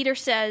 Peter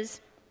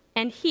says,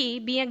 "And he,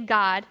 being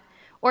God,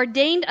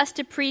 ordained us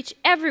to preach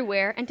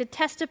everywhere and to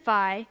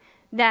testify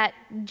that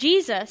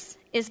Jesus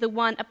is the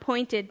one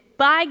appointed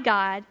by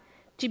God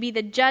to be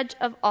the judge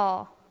of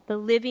all, the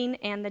living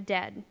and the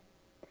dead.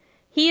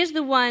 He is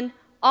the one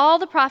all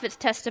the prophets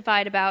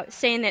testified about,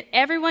 saying that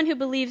everyone who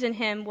believes in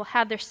him will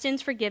have their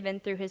sins forgiven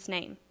through his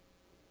name."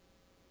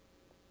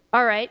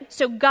 All right,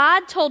 so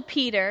God told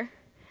Peter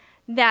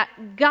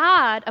that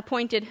God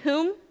appointed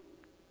whom?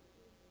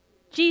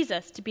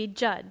 Jesus to be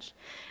judge.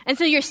 And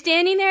so you're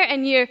standing there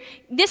and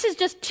this is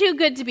just too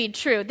good to be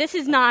true. This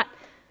is not,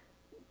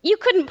 you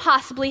couldn't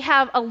possibly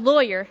have a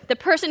lawyer, the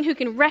person who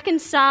can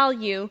reconcile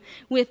you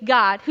with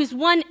God, who's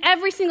won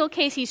every single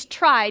case he's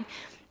tried.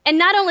 And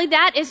not only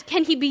that,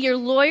 can he be your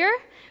lawyer,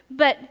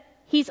 but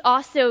he's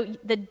also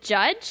the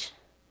judge?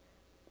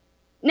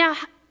 Now,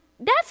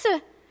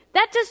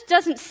 that just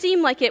doesn't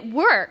seem like it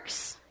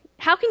works.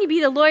 How can you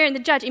be the lawyer and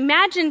the judge?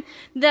 Imagine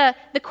the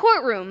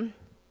courtroom,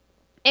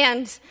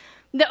 and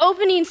the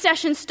opening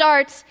session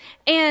starts,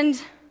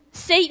 and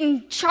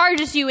Satan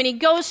charges you, and he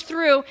goes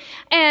through,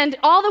 and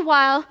all the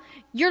while,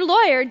 your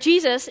lawyer,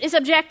 Jesus, is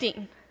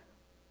objecting.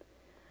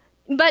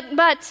 But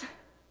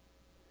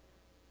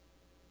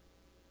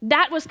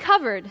that was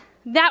covered.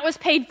 That was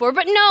paid for.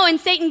 But no, and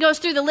Satan goes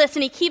through the list,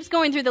 and he keeps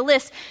going through the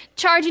list,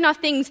 charging off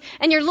things,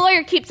 and your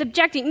lawyer keeps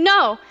objecting.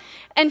 No.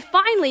 And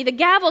finally, the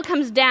gavel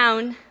comes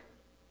down,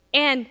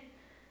 and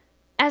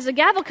as the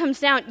gavel comes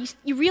down,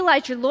 you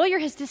realize your lawyer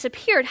has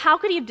disappeared. How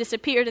could he have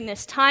disappeared in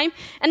this time?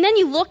 And then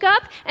you look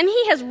up, and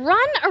he has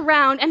run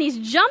around, and he's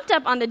jumped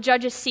up on the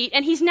judge's seat,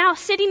 and he's now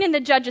sitting in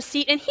the judge's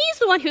seat, and he's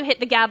the one who hit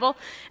the gavel,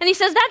 and he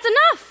says, "That's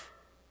enough.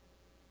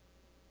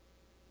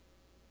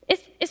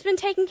 It's been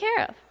taken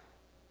care of."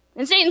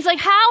 And Satan's like,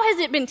 "How has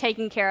it been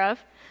taken care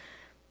of?"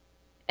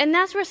 And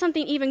that's where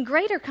something even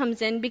greater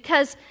comes in,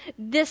 because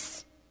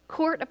this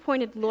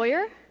court-appointed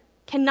lawyer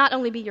can not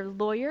only be your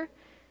lawyer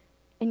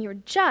and your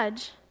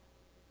judge,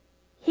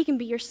 he can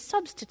be your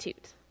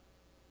substitute.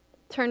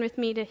 Turn with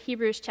me to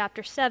Hebrews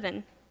chapter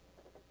 7,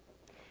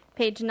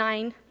 page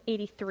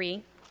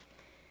 983.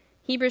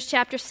 Hebrews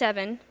chapter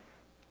 7,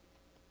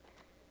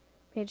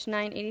 page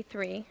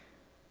 983.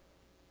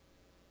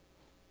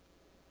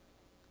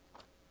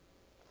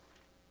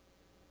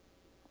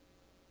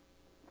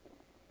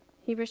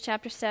 Hebrews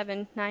chapter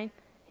 7,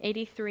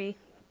 983,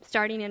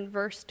 starting in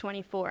verse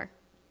 24.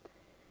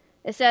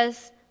 It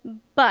says,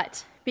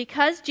 "But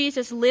because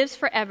Jesus lives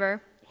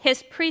forever,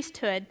 his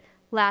priesthood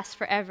lasts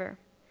forever.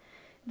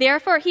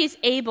 Therefore he is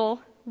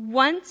able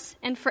once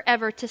and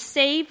forever to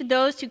save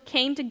those who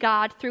came to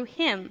God through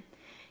him.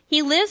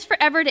 He lives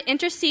forever to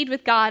intercede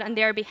with God on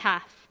their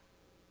behalf.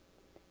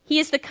 He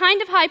is the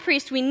kind of high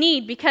priest we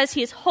need because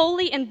he is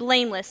holy and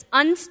blameless,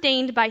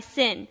 unstained by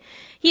sin.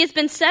 He has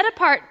been set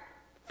apart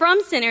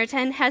from sinners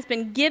and has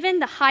been given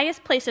the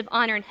highest place of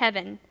honor in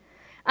heaven.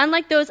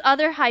 Unlike those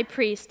other high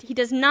priests, he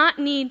does not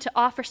need to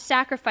offer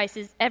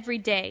sacrifices every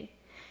day.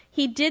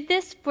 He did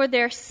this for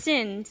their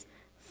sins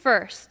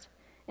first,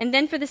 and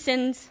then for the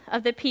sins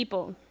of the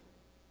people.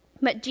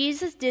 But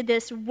Jesus did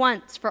this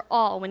once for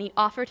all when he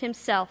offered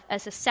himself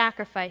as a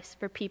sacrifice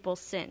for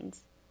people's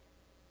sins."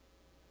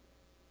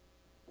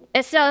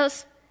 It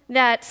says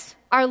that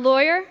our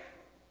lawyer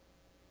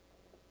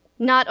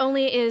not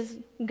only is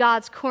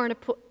God's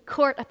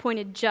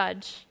court-appointed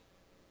judge,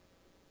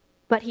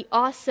 but he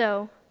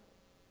also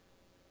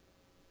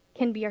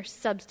can be our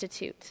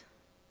substitute.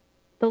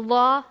 The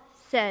law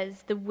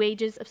says the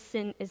wages of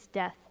sin is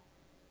death.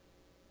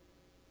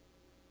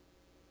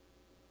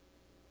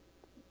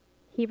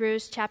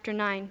 Hebrews chapter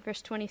 9,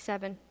 verse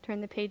 27.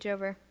 Turn the page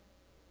over.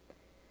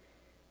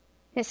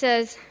 It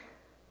says,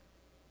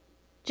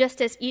 "Just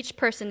as each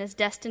person is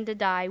destined to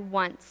die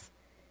once,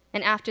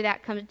 and after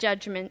that comes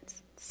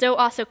judgment, so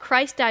also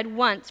Christ died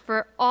once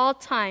for all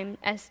time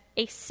as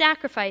a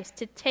sacrifice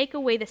to take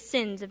away the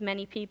sins of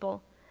many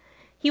people.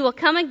 He will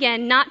come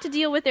again not to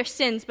deal with their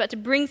sins, but to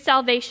bring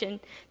salvation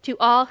to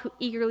all who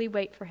eagerly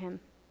wait for him."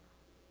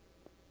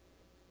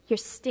 You're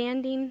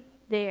standing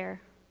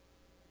there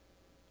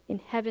in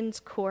heaven's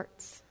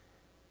courts.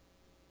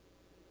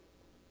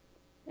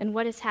 And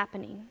what is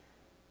happening?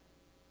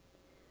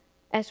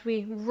 As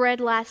we read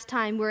last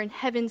time, we're in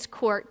heaven's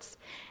courts,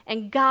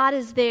 and God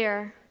is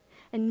there,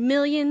 and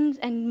millions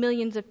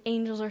of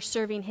angels are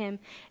serving him,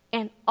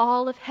 and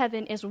all of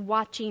heaven is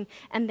watching,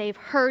 and they've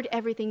heard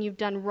everything you've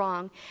done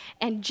wrong.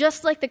 And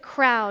just like the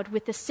crowd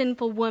with the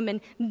sinful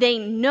woman, they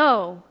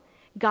know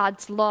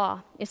God's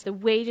law is the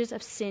wages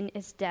of sin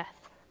is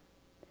death.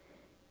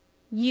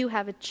 You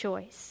have a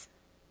choice.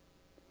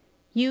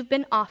 You've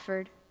been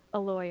offered a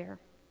lawyer.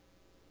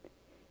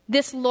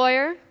 This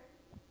lawyer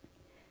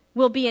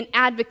will be an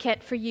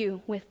advocate for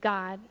you with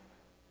God.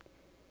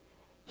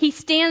 He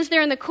stands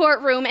there in the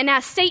courtroom, and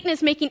as Satan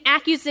is making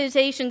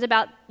accusations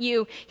about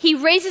you, he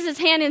raises his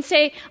hand and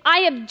says,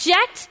 "I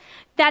object.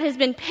 That has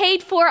been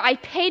paid for. I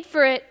paid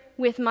for it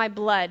with my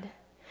blood.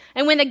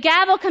 And when the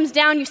gavel comes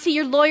down, you see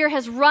your lawyer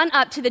has run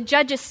up to the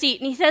judge's seat,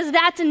 and he says,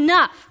 that's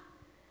enough.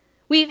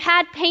 We've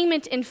had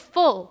payment in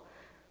full.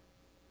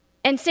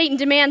 And Satan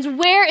demands,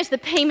 where is the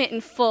payment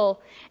in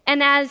full?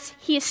 And as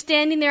he is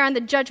standing there on the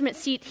judgment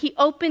seat, he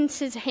opens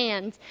his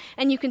hands,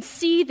 and you can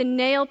see the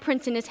nail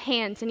prints in his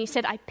hands. And he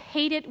said, I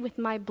paid it with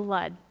my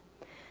blood.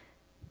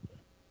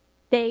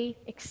 They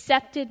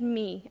accepted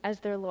me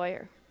as their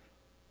lawyer.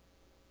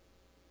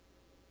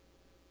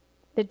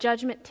 The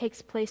judgment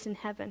takes place in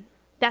heaven.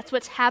 That's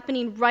what's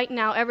happening right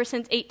now ever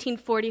since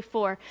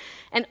 1844.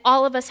 And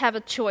all of us have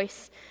a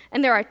choice.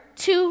 And there are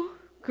two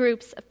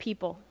groups of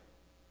people.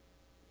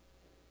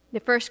 The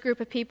first group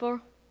of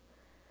people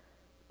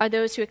are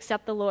those who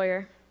accept the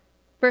lawyer.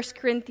 1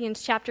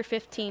 Corinthians chapter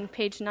 15,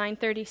 page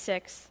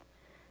 936,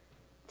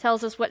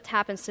 tells us what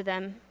happens to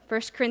them.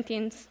 1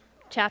 Corinthians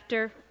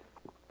chapter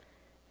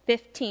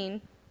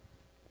 15,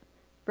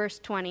 verse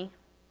 20.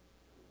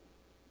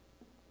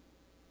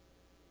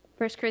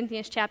 1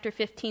 Corinthians chapter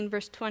 15,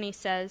 verse 20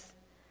 says,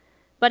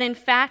 but in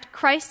fact,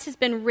 Christ has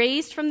been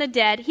raised from the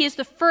dead. He is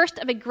the first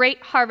of a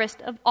great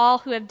harvest of all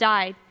who have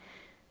died.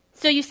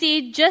 So you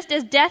see, just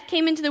as death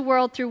came into the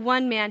world through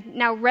one man,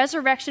 now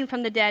resurrection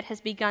from the dead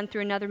has begun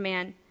through another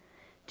man.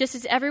 Just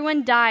as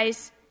everyone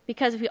dies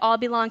because we all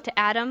belong to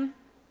Adam,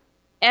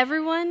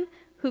 everyone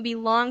who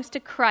belongs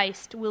to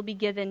Christ will be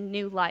given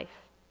new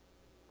life.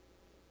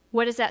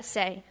 What does that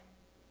say?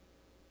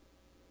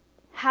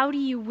 How do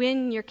you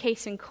win your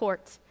case in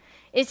court?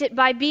 Is it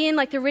by being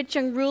like the rich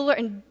young ruler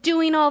and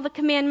doing all the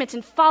commandments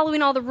and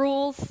following all the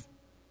rules?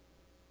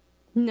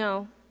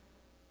 No.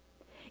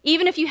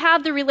 Even if you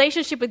have the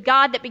relationship with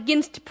God that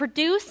begins to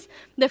produce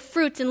the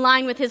fruits in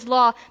line with his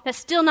law, that's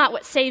still not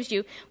what saves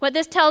you. What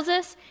this tells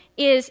us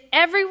is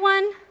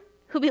everyone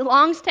who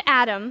belongs to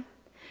Adam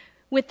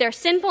with their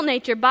sinful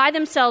nature by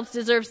themselves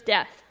deserves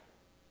death.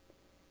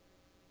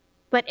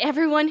 But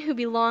everyone who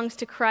belongs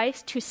to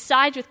Christ, who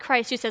sides with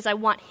Christ, who says, I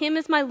want him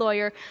as my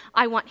lawyer,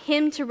 I want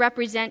him to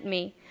represent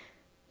me,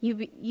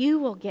 you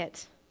will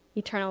get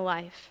eternal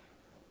life.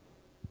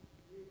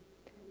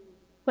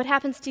 What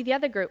happens to the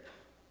other group?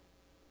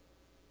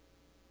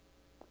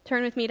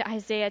 Turn with me to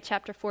Isaiah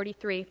chapter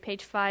 43,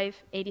 page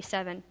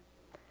 587.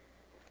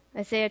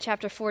 Isaiah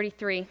chapter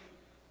 43,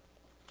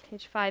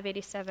 page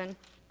 587.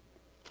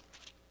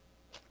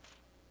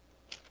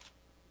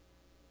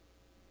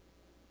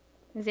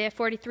 Isaiah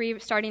 43,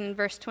 starting in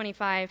verse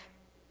 25.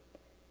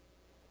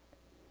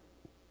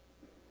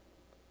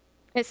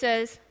 It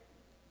says,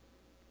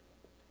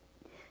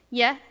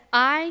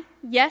 I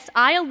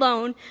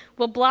alone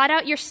will blot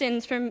out your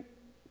sins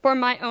for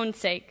my own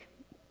sake,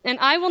 and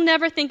I will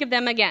never think of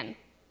them again.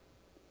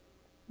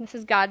 This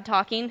is God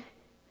talking.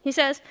 He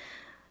says,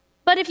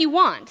 but if you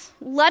want,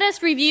 let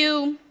us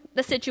review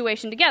the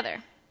situation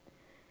together.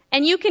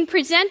 And you can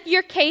present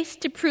your case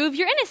to prove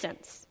your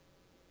innocence.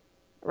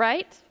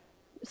 Right?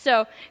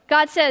 So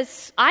God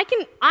says, I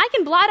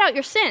can blot out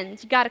your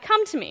sins. You've got to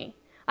come to me.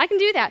 I can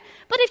do that.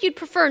 But if you'd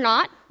prefer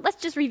not,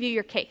 let's just review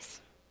your case.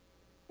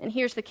 And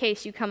here's the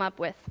case you come up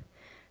with.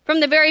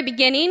 From the very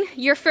beginning,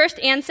 your first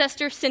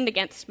ancestors sinned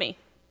against me.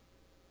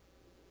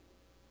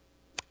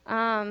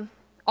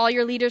 All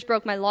your leaders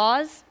broke my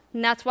laws,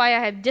 and that's why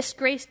I have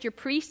disgraced your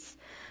priests.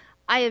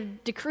 I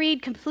have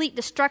decreed complete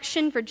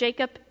destruction for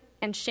Jacob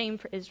and shame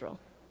for Israel.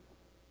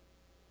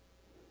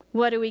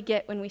 What do we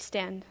get when we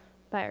stand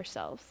by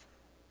ourselves?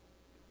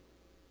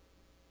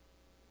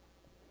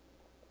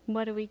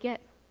 What do we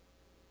get?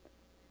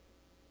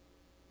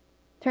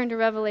 Turn to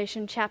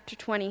Revelation chapter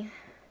 20,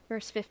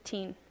 verse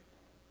 15.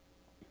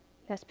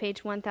 That's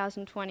page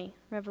 1020,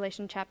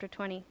 Revelation chapter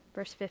 20,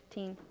 verse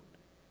 15.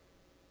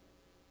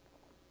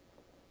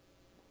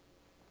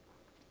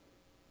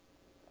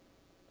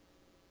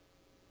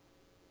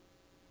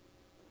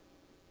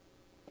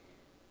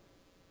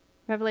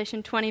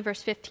 Revelation 20,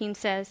 verse 15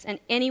 says, and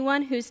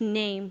anyone whose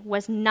name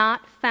was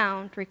not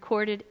found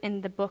recorded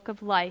in the book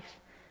of life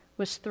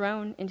was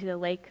thrown into the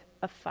lake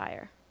of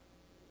fire.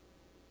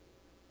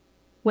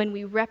 When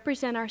we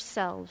represent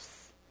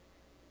ourselves,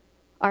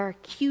 our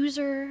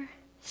accuser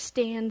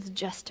stands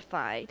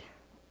justified.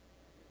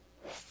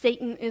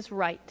 Satan is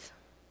right.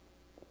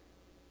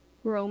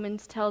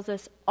 Romans tells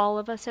us all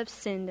of us have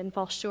sinned and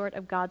fall short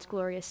of God's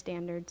glorious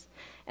standards,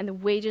 and the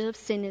wages of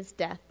sin is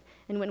death.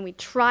 And when we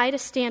try to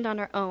stand on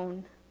our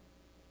own,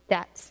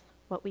 that's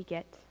what we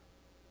get.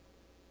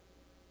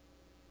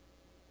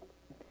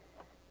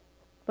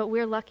 But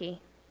we're lucky.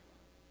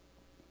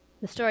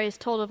 The story is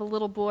told of a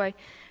little boy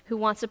who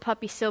wants a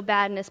puppy so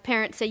bad, and his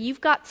parents say,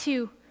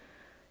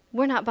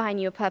 we're not buying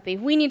you a puppy.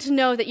 We need to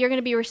know that you're going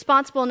to be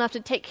responsible enough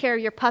to take care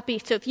of your puppy.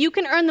 So if you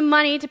can earn the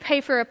money to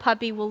pay for a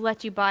puppy, we'll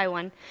let you buy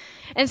one.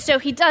 And so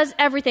he does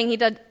everything. He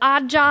does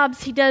odd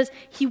jobs.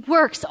 He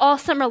works all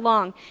summer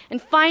long. And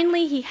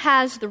finally, he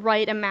has the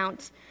right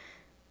amount.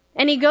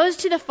 And he goes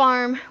to the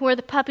farm where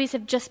the puppies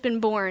have just been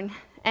born.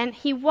 And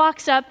he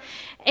walks up,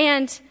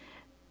 and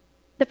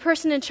the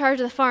person in charge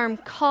of the farm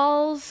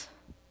calls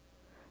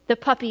the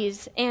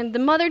puppies, and the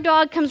mother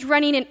dog comes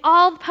running, and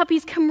all the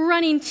puppies come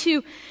running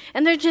too,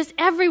 and they're just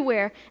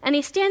everywhere. And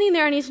he's standing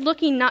there, and he's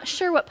looking, not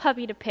sure what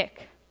puppy to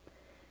pick.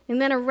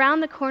 And then around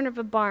the corner of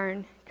a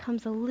barn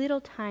comes a little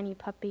tiny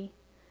puppy,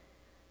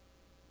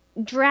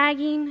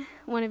 dragging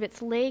one of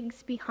its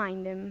legs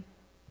behind him.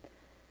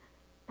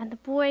 And the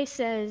boy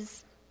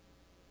says,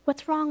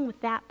 "What's wrong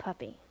with that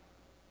puppy?"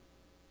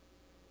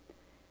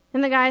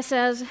 And the guy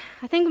says,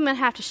 "I think I'm going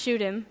to have to shoot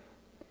him.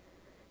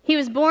 He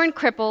was born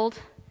crippled.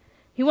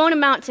 He won't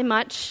amount to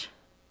much.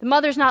 The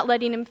mother's not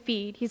letting him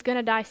feed. He's going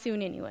to die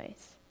soon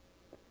anyways."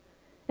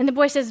 And the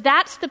boy says,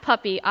 "That's the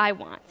puppy I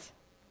want.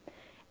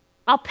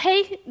 I'll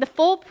pay the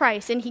full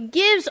price." And he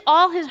gives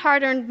all his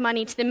hard-earned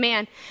money to the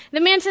man. The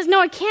man says,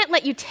 "No, I can't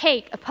let you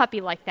take a puppy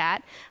like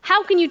that.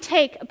 How can you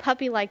take a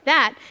puppy like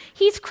that?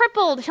 He's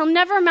crippled. He'll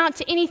never amount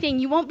to anything.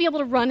 You won't be able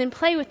to run and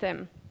play with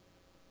him."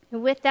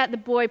 And with that, the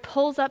boy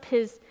pulls up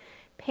his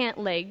pant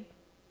leg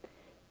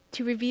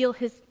to reveal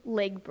his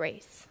leg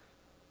brace.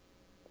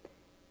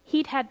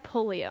 He'd had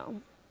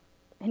polio,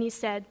 and he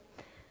said,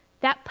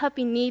 "That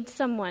puppy needs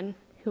someone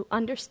who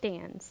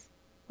understands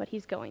what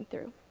he's going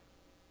through."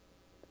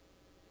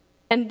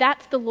 And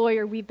that's the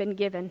lawyer we've been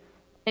given.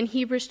 In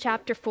Hebrews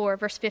chapter 4,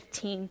 verse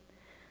 15,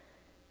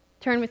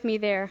 turn with me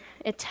there.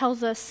 It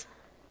tells us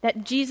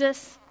that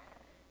Jesus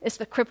is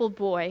the crippled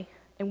boy,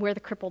 and we're the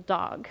crippled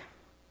dog.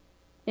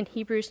 In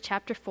Hebrews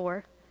chapter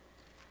 4,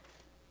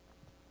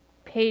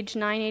 page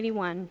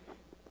 981,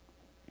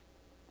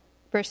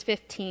 verse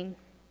 15.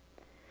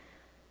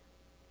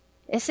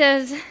 It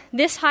says,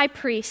 "This high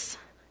priest,"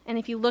 and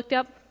if you looked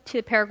up to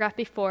the paragraph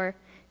before,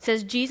 it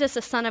says, "Jesus,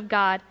 the Son of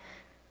God."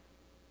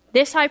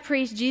 This high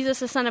priest, Jesus,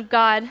 the Son of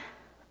God,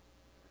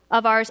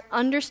 of ours,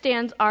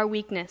 understands our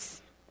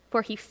weakness,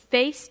 for he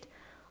faced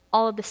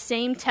all of the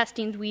same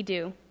testings we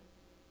do,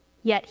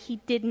 yet he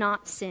did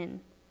not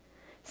sin.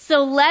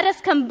 So let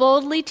us come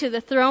boldly to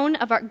the throne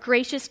of our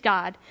gracious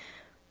God.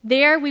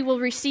 There we will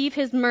receive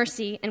his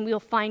mercy, and we will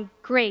find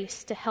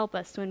grace to help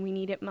us when we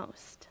need it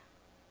most.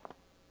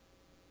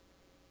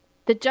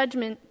 The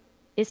judgment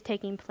is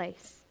taking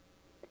place,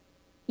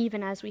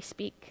 even as we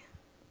speak.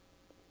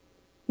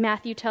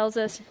 Matthew tells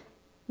us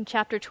in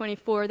chapter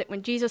 24 that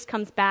when Jesus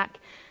comes back,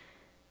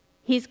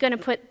 he's going to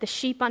put the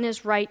sheep on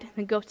his right and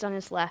the goats on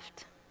his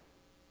left.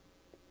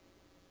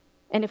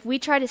 And if we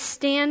try to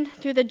stand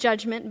through the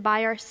judgment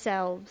by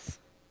ourselves,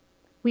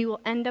 we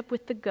will end up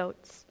with the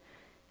goats,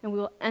 and we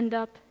will end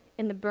up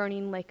in the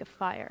burning lake of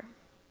fire.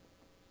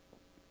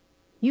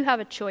 You have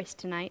a choice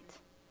tonight.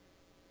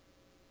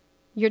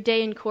 Your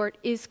day in court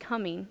is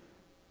coming,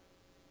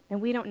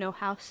 and we don't know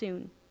how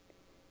soon.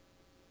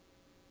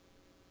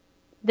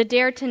 The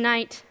dare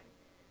tonight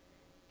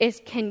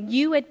is, can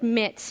you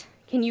admit,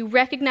 can you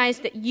recognize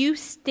that you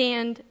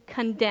stand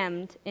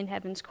condemned in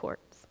heaven's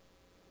courts?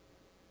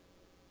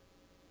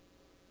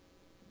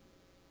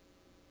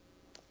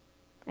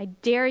 I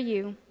dare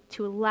you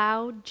to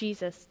allow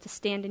Jesus to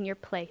stand in your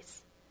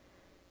place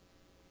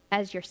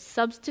as your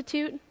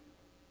substitute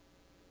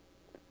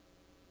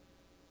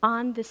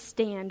on the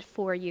stand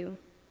for you,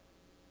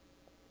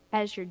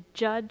 as your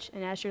judge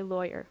and as your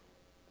lawyer.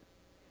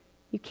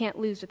 You can't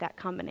lose with that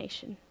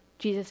combination.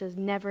 Jesus has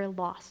never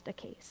lost a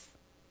case.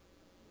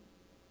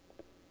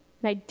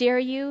 And I dare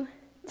you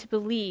to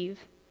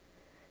believe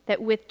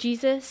that with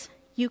Jesus,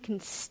 you can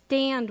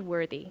stand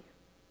worthy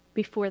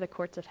before the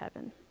courts of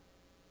heaven.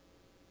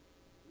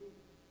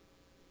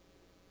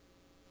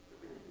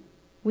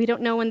 We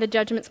don't know when the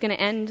judgment's going to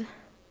end.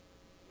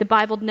 The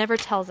Bible never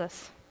tells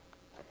us.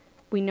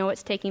 We know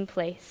it's taking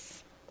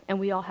place, and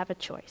we all have a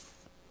choice.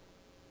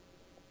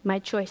 My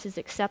choice is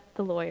accept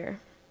the lawyer.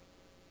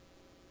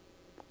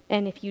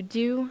 And if you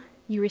do,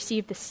 you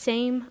receive the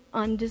same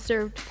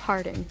undeserved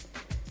pardon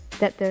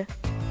that the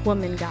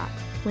woman got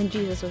when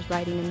Jesus was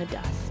writing in the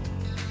dust.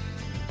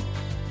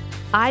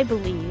 I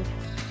believe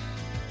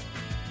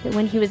that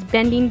when he was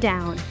bending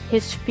down,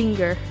 his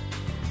finger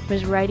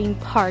was writing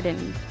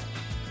pardon.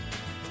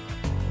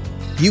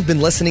 You've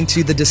been listening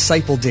to The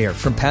Disciple Dare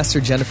from Pastor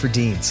Jennifer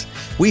Deans.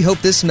 We hope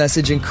this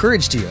message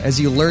encouraged you as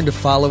you learn to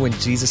follow in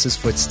Jesus'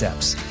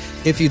 footsteps.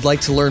 If you'd like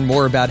to learn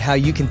more about how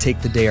you can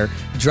take the dare,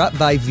 drop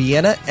by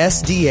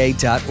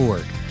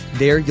viennasda.org.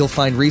 There you'll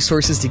find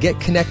resources to get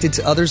connected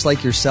to others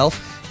like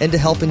yourself and to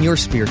help in your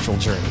spiritual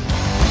journey.